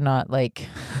bit. They're not like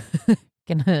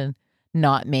going to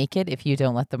not make it if you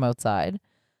don't let them outside.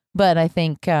 But I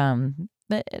think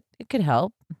that it could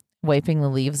help. Wiping the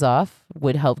leaves off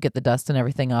would help get the dust and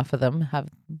everything off of them.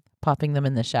 Popping them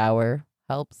in the shower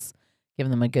helps.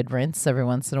 Giving them a good rinse every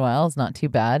once in a while is not too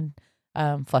bad.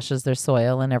 Flushes their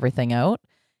soil and everything out.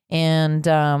 And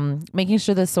making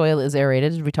sure the soil is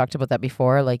aerated. We talked about that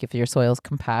before. Like if your soil is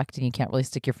compact and you can't really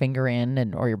stick your finger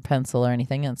in or your pencil or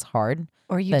anything, it's hard.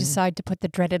 Or you Then- decide to put the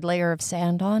dreaded layer of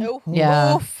sand on. Oh,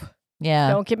 Yeah. oof.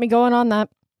 Yeah. Don't get me going on that.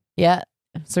 Yeah.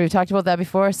 So we've talked about that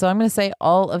before. So I'm going to say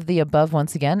all of the above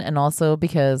once again. And also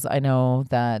because I know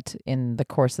that in the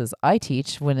courses I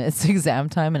teach, when it's exam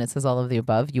time and it says all of the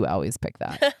above, you always pick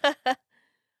that.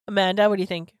 Amanda, what do you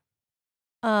think?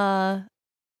 I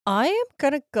am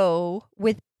going to go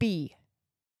with B.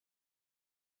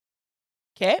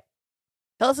 Okay.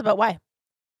 Tell us about why.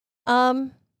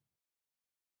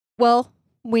 Well,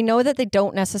 we know that they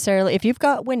don't necessarily, if you've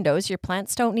got windows, your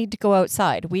plants don't need to go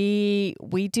outside. We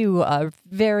do a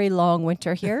very long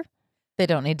winter here. They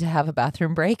don't need to have a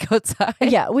bathroom break outside.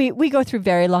 Yeah, we go through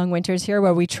very long winters here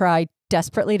where we try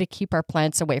desperately to keep our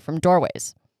plants away from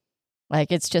doorways.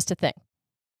 Like it's just a thing.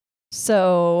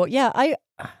 So yeah, I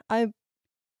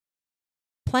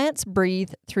plants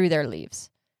breathe through their leaves.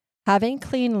 Having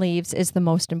clean leaves is the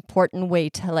most important way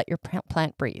to let your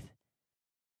plant breathe.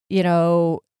 You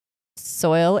know,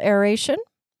 soil aeration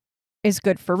is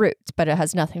good for roots, but it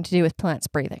has nothing to do with plants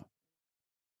breathing.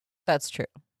 That's true.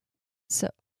 So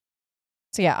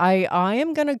yeah, I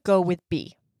am going to go with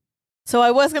B. So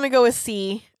I was going to go with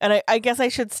C, and I guess I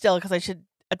should still, because I should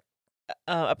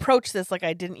approach this like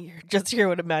I didn't just hear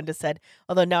what Amanda said,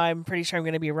 although now I'm pretty sure I'm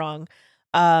going to be wrong.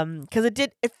 Because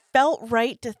it felt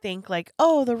right to think like,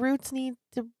 oh, the roots need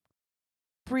to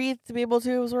breathe to be able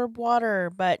to absorb water.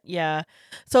 But yeah,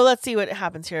 so let's see what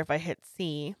happens here if I hit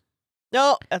C.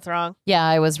 No, that's wrong. Yeah,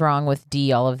 I was wrong with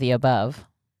D, all of the above.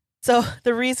 So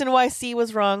the reason why C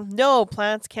was wrong, no,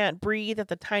 plants can't breathe if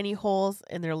the tiny holes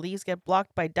in their leaves get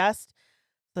blocked by dust.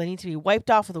 So they need to be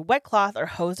wiped off with a wet cloth or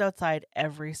hosed outside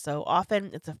every so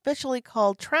often. It's officially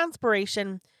called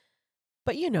transpiration,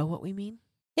 but you know what we mean.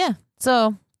 Yeah.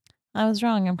 So I was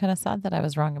wrong. I'm kind of sad that I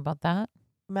was wrong about that.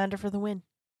 Amanda for the win.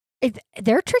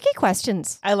 They're tricky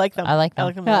questions. I like them. I like I them.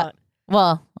 like them a Yeah. lot.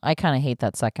 Well, I kind of hate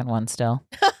that second one still.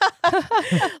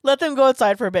 Let them go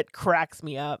outside for a bit cracks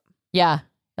me up. Yeah.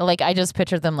 Like I just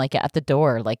pictured them like at the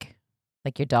door, like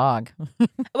your dog.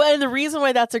 Well, and the reason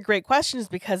why that's a great question is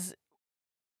because,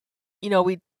 you know,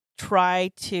 we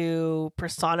try to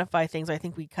personify things. I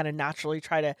think we kind of naturally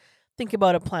try to think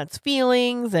about a plant's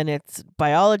feelings and its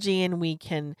biology, and we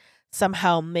can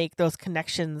somehow make those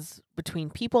connections between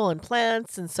people and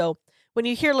plants. And so when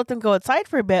you hear let them go outside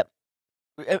for a bit,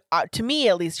 to me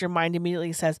at least, your mind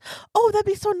immediately says, oh, that'd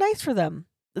be so nice for them.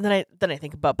 And then I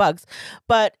think about bugs.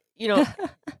 But, you know,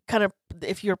 kind of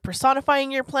if you're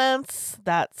personifying your plants,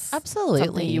 that's something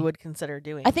Absolutely. you would consider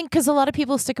doing. I think because a lot of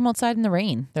people stick them outside in the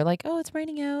rain. They're like, oh, it's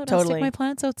raining out. I'll Totally. stick my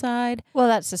plants outside. Well,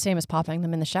 that's the same as popping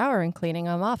them in the shower and cleaning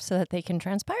them off so that they can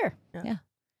transpire.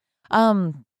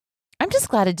 I'm just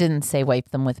glad it didn't say wipe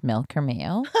them with milk or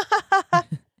mayo.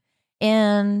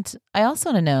 And I also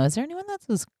want to know, is there anyone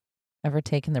that's ever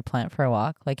taken their plant for a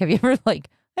walk? Like, have you ever like,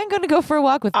 I'm going to go for a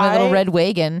walk with my little I- red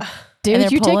wagon. Dude, they're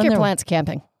you take pulling your their- plants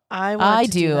camping. I want I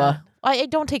to do. that. I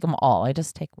don't take them all. I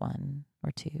just take one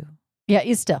or two. Yeah,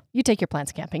 you take your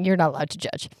plants camping. You're not allowed to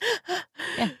judge.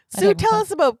 Yeah, I Sue, take them tell fun.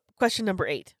 us about question number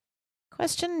 8.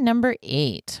 Question number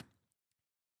 8.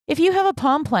 If you have a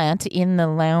palm plant in the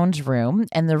lounge room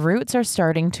and the roots are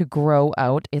starting to grow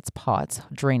out its pot's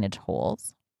drainage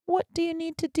holes, what do you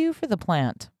need to do for the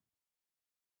plant?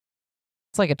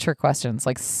 It's like a trick question. It's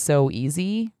like so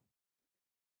easy.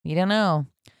 You don't know.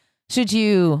 Should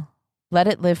you let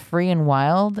it live free and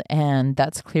wild, and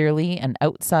that's clearly an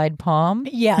outside palm?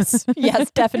 Yes.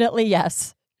 Yes, definitely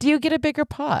yes. Do you get a bigger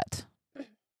pot?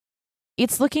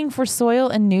 It's looking for soil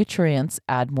and nutrients.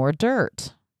 Add more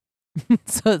dirt.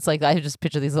 So it's like I just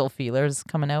picture these little feelers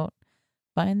coming out.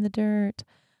 Find the dirt.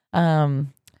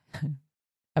 Amanda's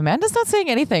not saying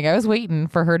anything. I was waiting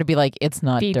for her to be like, it's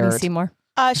not Feed me, dirt. Seymour.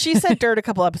 She said dirt a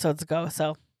couple episodes ago,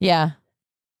 so Yeah.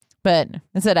 But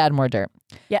it said add more dirt.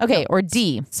 Yeah. Okay, no, or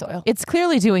D. soil. It's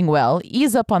clearly doing well.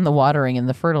 Ease up on the watering and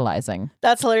the fertilizing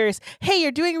That's hilarious. Hey,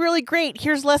 you're doing really great.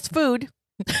 Here's less food.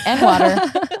 and water.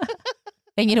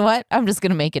 And you know what? I'm just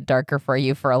going to make it darker for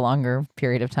you for a longer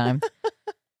period of time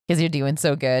because you're doing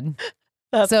so good.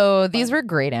 So these were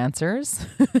great answers.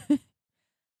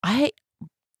 I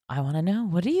want to know,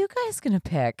 what are you guys going to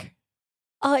pick?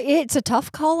 It's a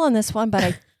tough call on this one, but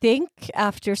I think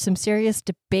after some serious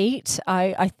debate,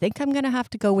 I think I'm going to have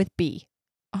to go with B.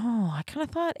 Oh, I kind of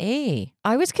thought A.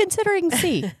 I was considering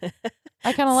C.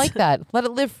 I kind of like that. Let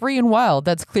it live free and wild.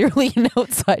 That's clearly an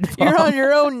outside palm. You're on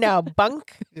your own now,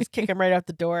 bunk. Just kick him right out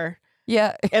the door.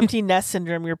 Yeah. Empty nest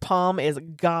syndrome. Your palm is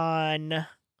gone.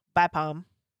 Bye, palm.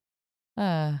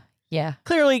 Yeah.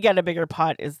 Clearly, get a bigger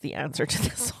pot is the answer to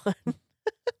this one.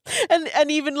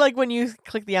 and even like when you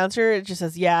click the answer, it just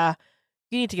says, yeah,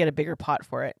 you need to get a bigger pot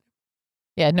for it.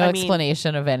 Yeah. No I mean-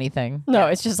 explanation of anything. No,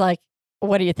 Yeah. it's just like,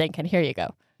 what do you think? And here you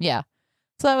go. Yeah.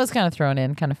 So that was kind of thrown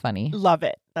in, kind of funny. Love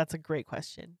it. That's a great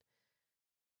question.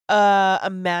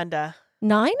 Amanda.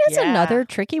 9 is Yeah. another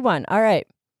tricky one. All right.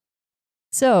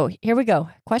 So here we go.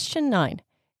 Question 9.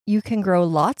 You can grow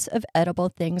lots of edible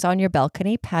things on your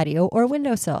balcony, patio, or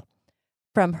windowsill,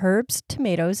 from herbs,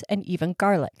 tomatoes, and even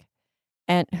garlic.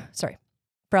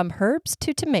 From herbs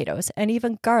to tomatoes and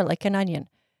even garlic and onion.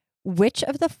 Which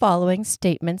of the following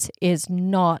statements is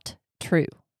not true?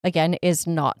 Again, is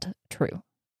not true.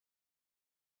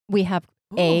 We have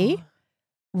A, Ooh.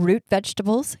 root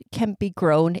vegetables can be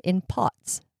grown in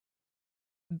pots.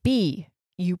 B,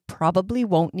 you probably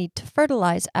won't need to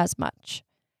fertilize as much.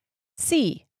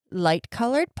 C,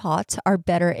 light-colored pots are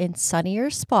better in sunnier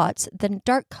spots than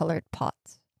dark-colored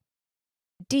pots.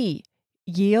 D,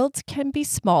 yields can be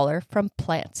smaller from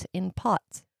plants in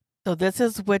pots. So this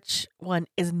is which one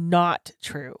is not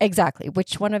true. Exactly.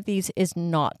 Which one of these is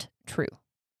not true?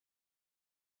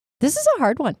 This is a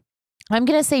hard one. I'm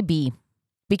going to say B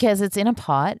because it's in a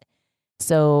pot.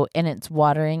 So, and it's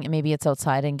watering and maybe it's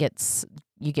outside and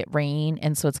you get rain.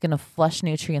 And so it's going to flush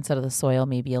nutrients out of the soil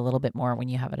maybe a little bit more when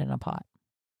you have it in a pot.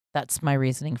 That's my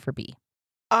reasoning for B.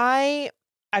 I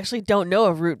actually don't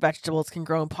know if root vegetables can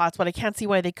grow in pots, but I can't see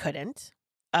why they couldn't.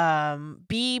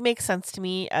 B makes sense to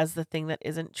me as the thing that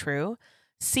isn't true.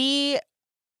 C,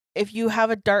 if you have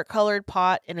a dark colored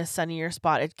pot in a sunnier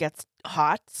spot, it gets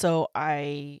hot. So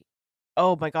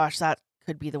oh my gosh, that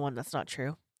could be the one that's not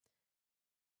true.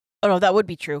 Oh no, that would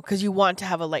be true because you want to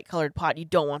have a light colored pot. You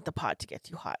don't want the pot to get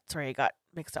too hot. Sorry, I got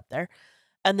mixed up there.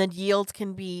 And then yields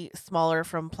can be smaller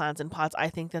from plants in pots. I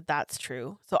think that that's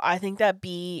true. So I think that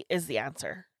B is the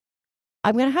answer.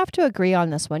 I'm going to have to agree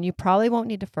on this one. You probably won't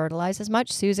need to fertilize as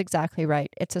much. Sue's exactly right.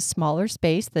 It's a smaller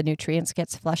space. The nutrients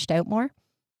gets flushed out more.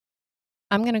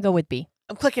 I'm going to go with B.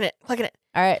 I'm clicking it. All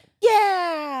right.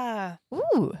 Yeah.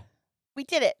 Ooh, We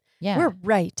did it. Yeah. we're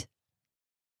right.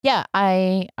 Yeah.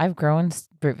 I've grown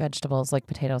root vegetables like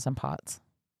potatoes in pots.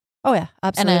 Oh, yeah,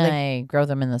 absolutely. And I grow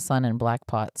them in the sun in black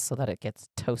pots so that it gets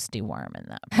toasty warm in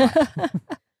that pot.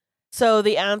 So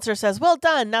the answer says, well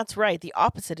done. That's right. The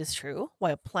opposite is true.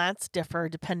 While plants differ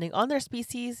depending on their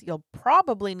species, you'll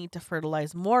probably need to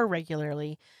fertilize more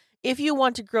regularly if you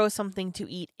want to grow something to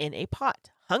eat in a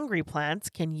pot. Hungry plants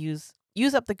can use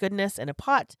up the goodness in a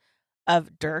pot of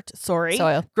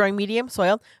Soil. growing medium,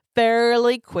 soil,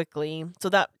 fairly quickly. So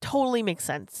that totally makes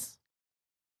sense.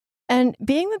 And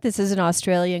being that this is an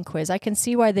Australian quiz, I can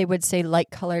see why they would say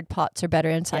light-colored pots are better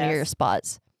in sunnier Yes.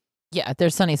 spots. Yeah, their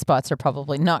sunny spots are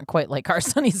probably not quite like our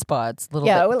sunny spots. Little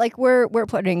Yeah, bit. like we're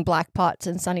putting black pots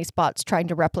in sunny spots trying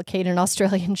to replicate an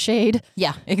Australian shade.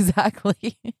 Yeah,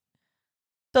 exactly.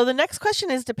 So the next question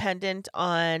is dependent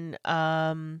on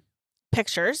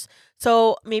pictures.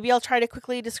 So maybe I'll try to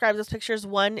quickly describe those pictures.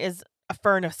 One is a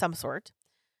fern of some sort.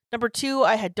 Number 2,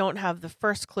 don't have the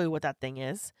first clue what that thing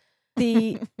is.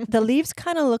 The leaves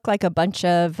kind of look like a bunch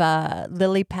of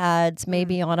lily pads,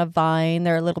 maybe on a vine.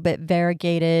 They're a little bit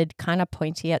variegated, kind of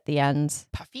pointy at the ends,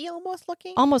 Puffy almost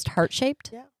looking. almost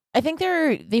heart-shaped. I think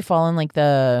they fall in like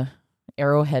the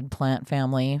arrowhead plant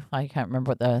family. I can't remember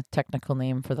what the technical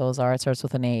name for those are. It starts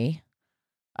with an A.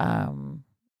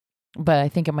 But I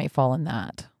think it might fall in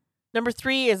that. Number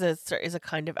 3 is a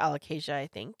kind of alocasia, I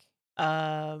think.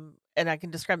 And I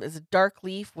can describe it as a dark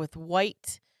leaf with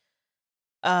white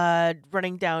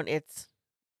running down its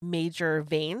major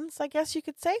veins, I guess you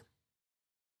could say.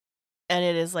 And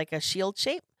it is like a shield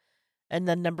shape. And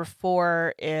then number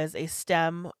 4 is a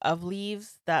stem of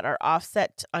leaves that are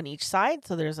offset on each side.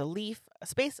 So there's a leaf, a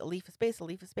space, a leaf, a space, a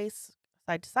leaf, a space,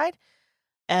 side to side.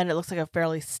 And it looks like a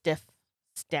fairly stiff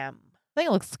stem. I think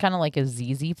it looks kind of like a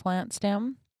ZZ plant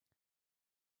stem.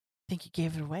 I think you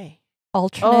gave it away.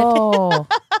 Alternate. Oh,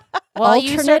 Well,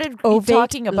 you alternate started ovate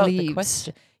talking about the leaves.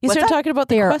 question. You What's started that? talking about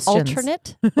the They are questions.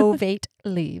 alternate ovate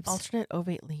leaves. Alternate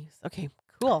ovate leaves. Okay,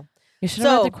 cool. You should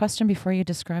have read So- the question before you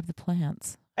describe the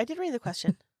plants. I did read the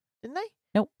question, didn't I?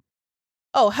 Nope.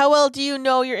 Oh, how well do you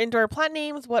know your indoor plant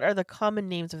names? What are the common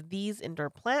names of these indoor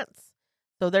plants?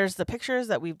 So there's the pictures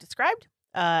that we've described.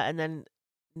 And then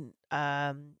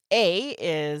A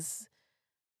is,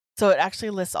 so it actually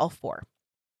lists all four.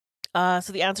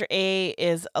 So the answer A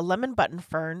is a lemon button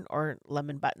fern or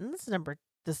lemon buttons.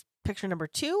 This picture number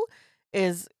 2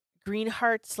 is green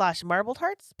heart / marbled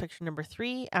hearts. Picture number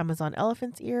 3, Amazon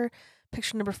elephant's ear.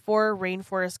 Picture number 4,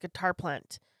 rainforest guitar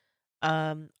plant.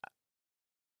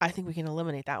 I think we can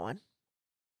eliminate that one.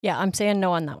 Yeah, I'm saying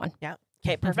no on that one.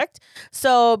 Okay, perfect.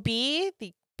 So B,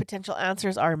 the potential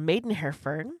answers are maidenhair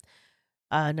fern.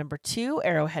 Number 2,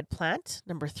 arrowhead plant.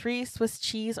 Number 3, Swiss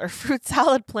cheese or fruit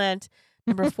salad plant.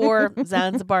 Number 4,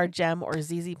 Zanzibar gem or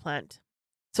ZZ plant.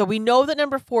 So we know that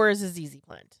number 4 is a ZZ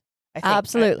plant. I think.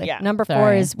 Absolutely. Yeah. Number 4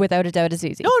 Sorry. is without a doubt is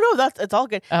easy. No, it's all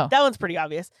good. Oh. That one's pretty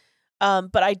obvious.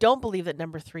 But I don't believe that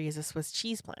number 3 is a Swiss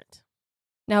cheese plant.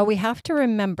 Now we have to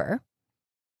remember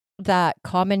that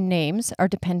common names are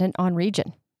dependent on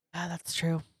region. Ah, that's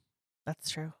true. That's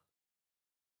true.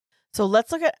 So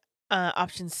let's look at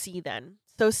option C then.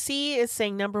 So C is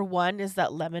saying number 1 is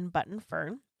that lemon button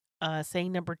fern.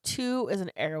 Saying number 2 is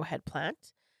an arrowhead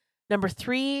plant. Number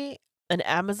 3, an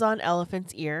Amazon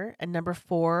elephant's ear. And number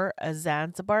 4, a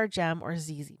Zanzibar gem or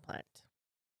ZZ plant.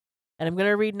 And I'm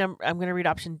gonna read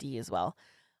option D as well.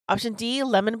 Option D,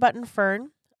 lemon button fern.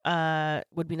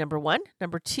 Would be number 1.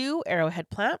 Number 2, arrowhead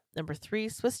plant. Number 3,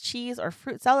 Swiss cheese or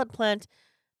fruit salad plant.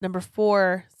 Number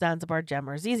 4, Zanzibar gem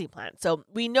or ZZ plant. So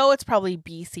we know it's probably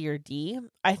B, C, or D.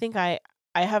 I think I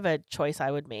have a choice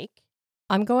I would make.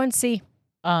 I'm going C.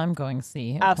 I'm going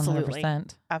C. Absolutely.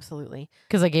 100%. Absolutely.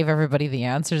 Because I gave everybody the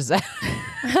answers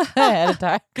ahead of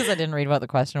time. Because I didn't read what the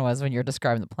question was when you were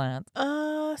describing the plants.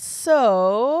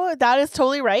 So that is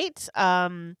totally right.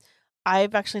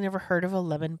 I've actually never heard of a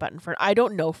lemon button fern. I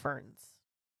don't know ferns.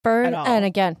 Fern, At all. and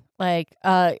again,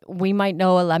 we might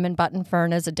know a lemon button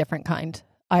fern is a different kind.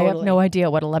 I have Totally. no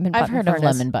idea what a lemon button I've heard fern of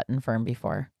is. lemon button fern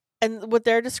before. And what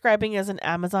they're describing as an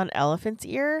Amazon elephant's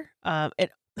ear,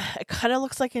 it kind of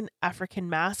looks like an African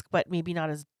mask, but maybe not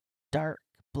as dark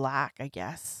black, I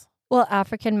guess. Well,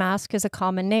 African mask is a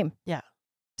common name. Yeah.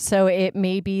 So it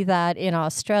may be that in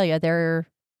Australia they're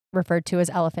referred to as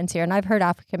elephant's ear, and I've heard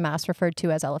African mask referred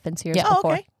to as elephant's ears Yeah. Oh,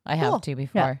 before. okay. I Cool. have two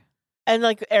before. And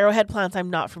like arrowhead plants, I'm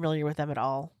not familiar with them at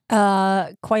all.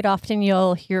 Quite often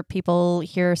you'll hear people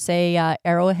here say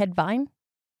arrowhead vine.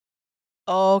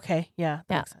 Oh, okay. Yeah, that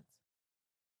Yeah. makes sense.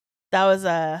 That was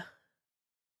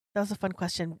a fun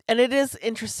question. And it is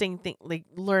interesting like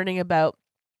learning about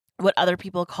what other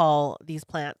people call these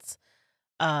plants.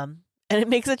 And it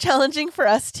makes it challenging for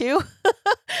us too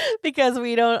because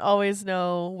we don't always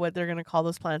know what they're going to call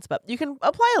those plants, but you can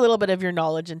apply a little bit of your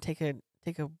knowledge and take a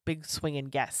big swing and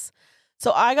guess.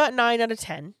 So I got 9 out of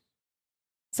 10.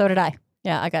 So did I.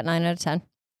 Yeah, I got 9 out of 10.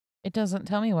 It doesn't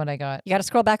tell me what I got. You got to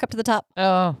scroll back up to the top.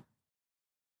 Oh,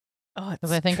 Oh,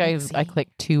 because I think I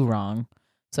clicked 2 wrong.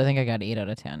 So I think I got 8 out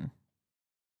of 10.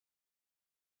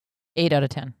 8 out of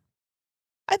 10.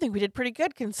 I think we did pretty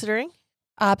good considering.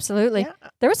 Absolutely. Yeah.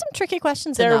 There were some tricky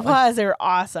questions in There that one. was. They were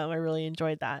awesome. I really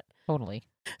enjoyed that. Totally.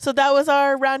 So that was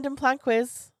our random plant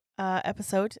quiz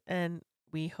episode, and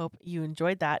we hope you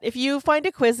enjoyed that. If you find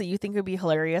a quiz that you think would be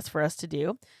hilarious for us to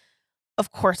do,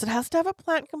 of course it has to have a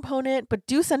plant component, but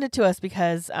do send it to us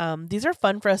because these are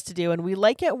fun for us to do, and we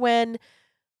like it when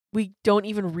we don't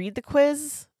even read the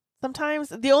quiz sometimes.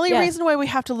 The only Yeah. reason why we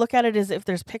have to look at it is if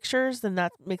there's pictures, then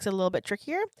that makes it a little bit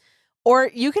trickier. Or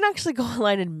you can actually go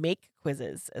online and make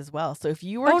quizzes as well. So if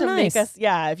you were Oh, to nice. make us,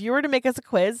 if you were to make us a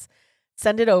quiz,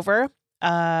 send it over.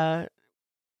 And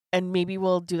maybe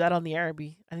we'll do that on the air.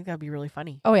 I think that'd be really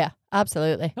funny. Oh, yeah.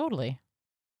 Absolutely. Totally.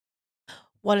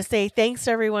 Want to say thanks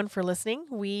to everyone for listening.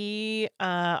 We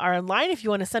are online if you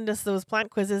want to send us those plant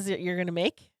quizzes that you're going to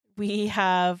make. We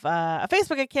have a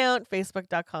Facebook account,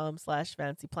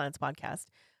 facebook.com/fancyplantspodcast.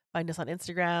 Find us on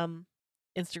Instagram,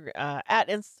 at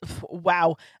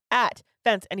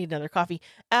Fancy, I need another coffee,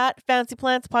 at Fancy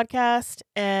Plants Podcast.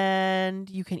 And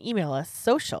you can email us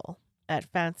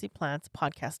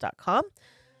social@fancyplantspodcast.com.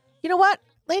 You know what,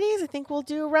 ladies? I think we'll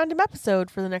do a random episode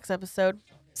for the next episode.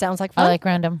 Sounds like I fun. like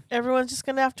random. Everyone's just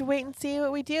going to have to wait and see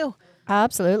what we do.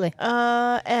 Absolutely.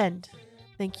 And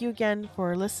thank you again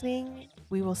for listening.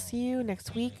 We will see you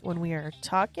next week when we are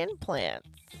talking plants.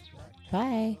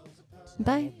 Bye.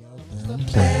 Bye.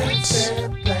 Plants.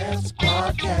 Plants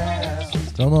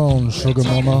Podcast. Come on, sugar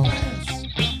mama.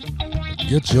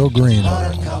 Get your green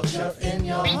on. Horticulture in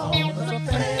your home.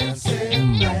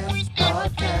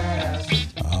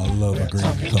 green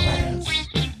talking thumb. plants,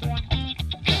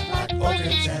 like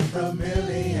orchids and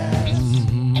bromeliads.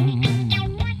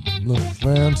 The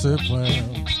fancy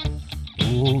plants.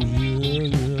 Oh, yeah.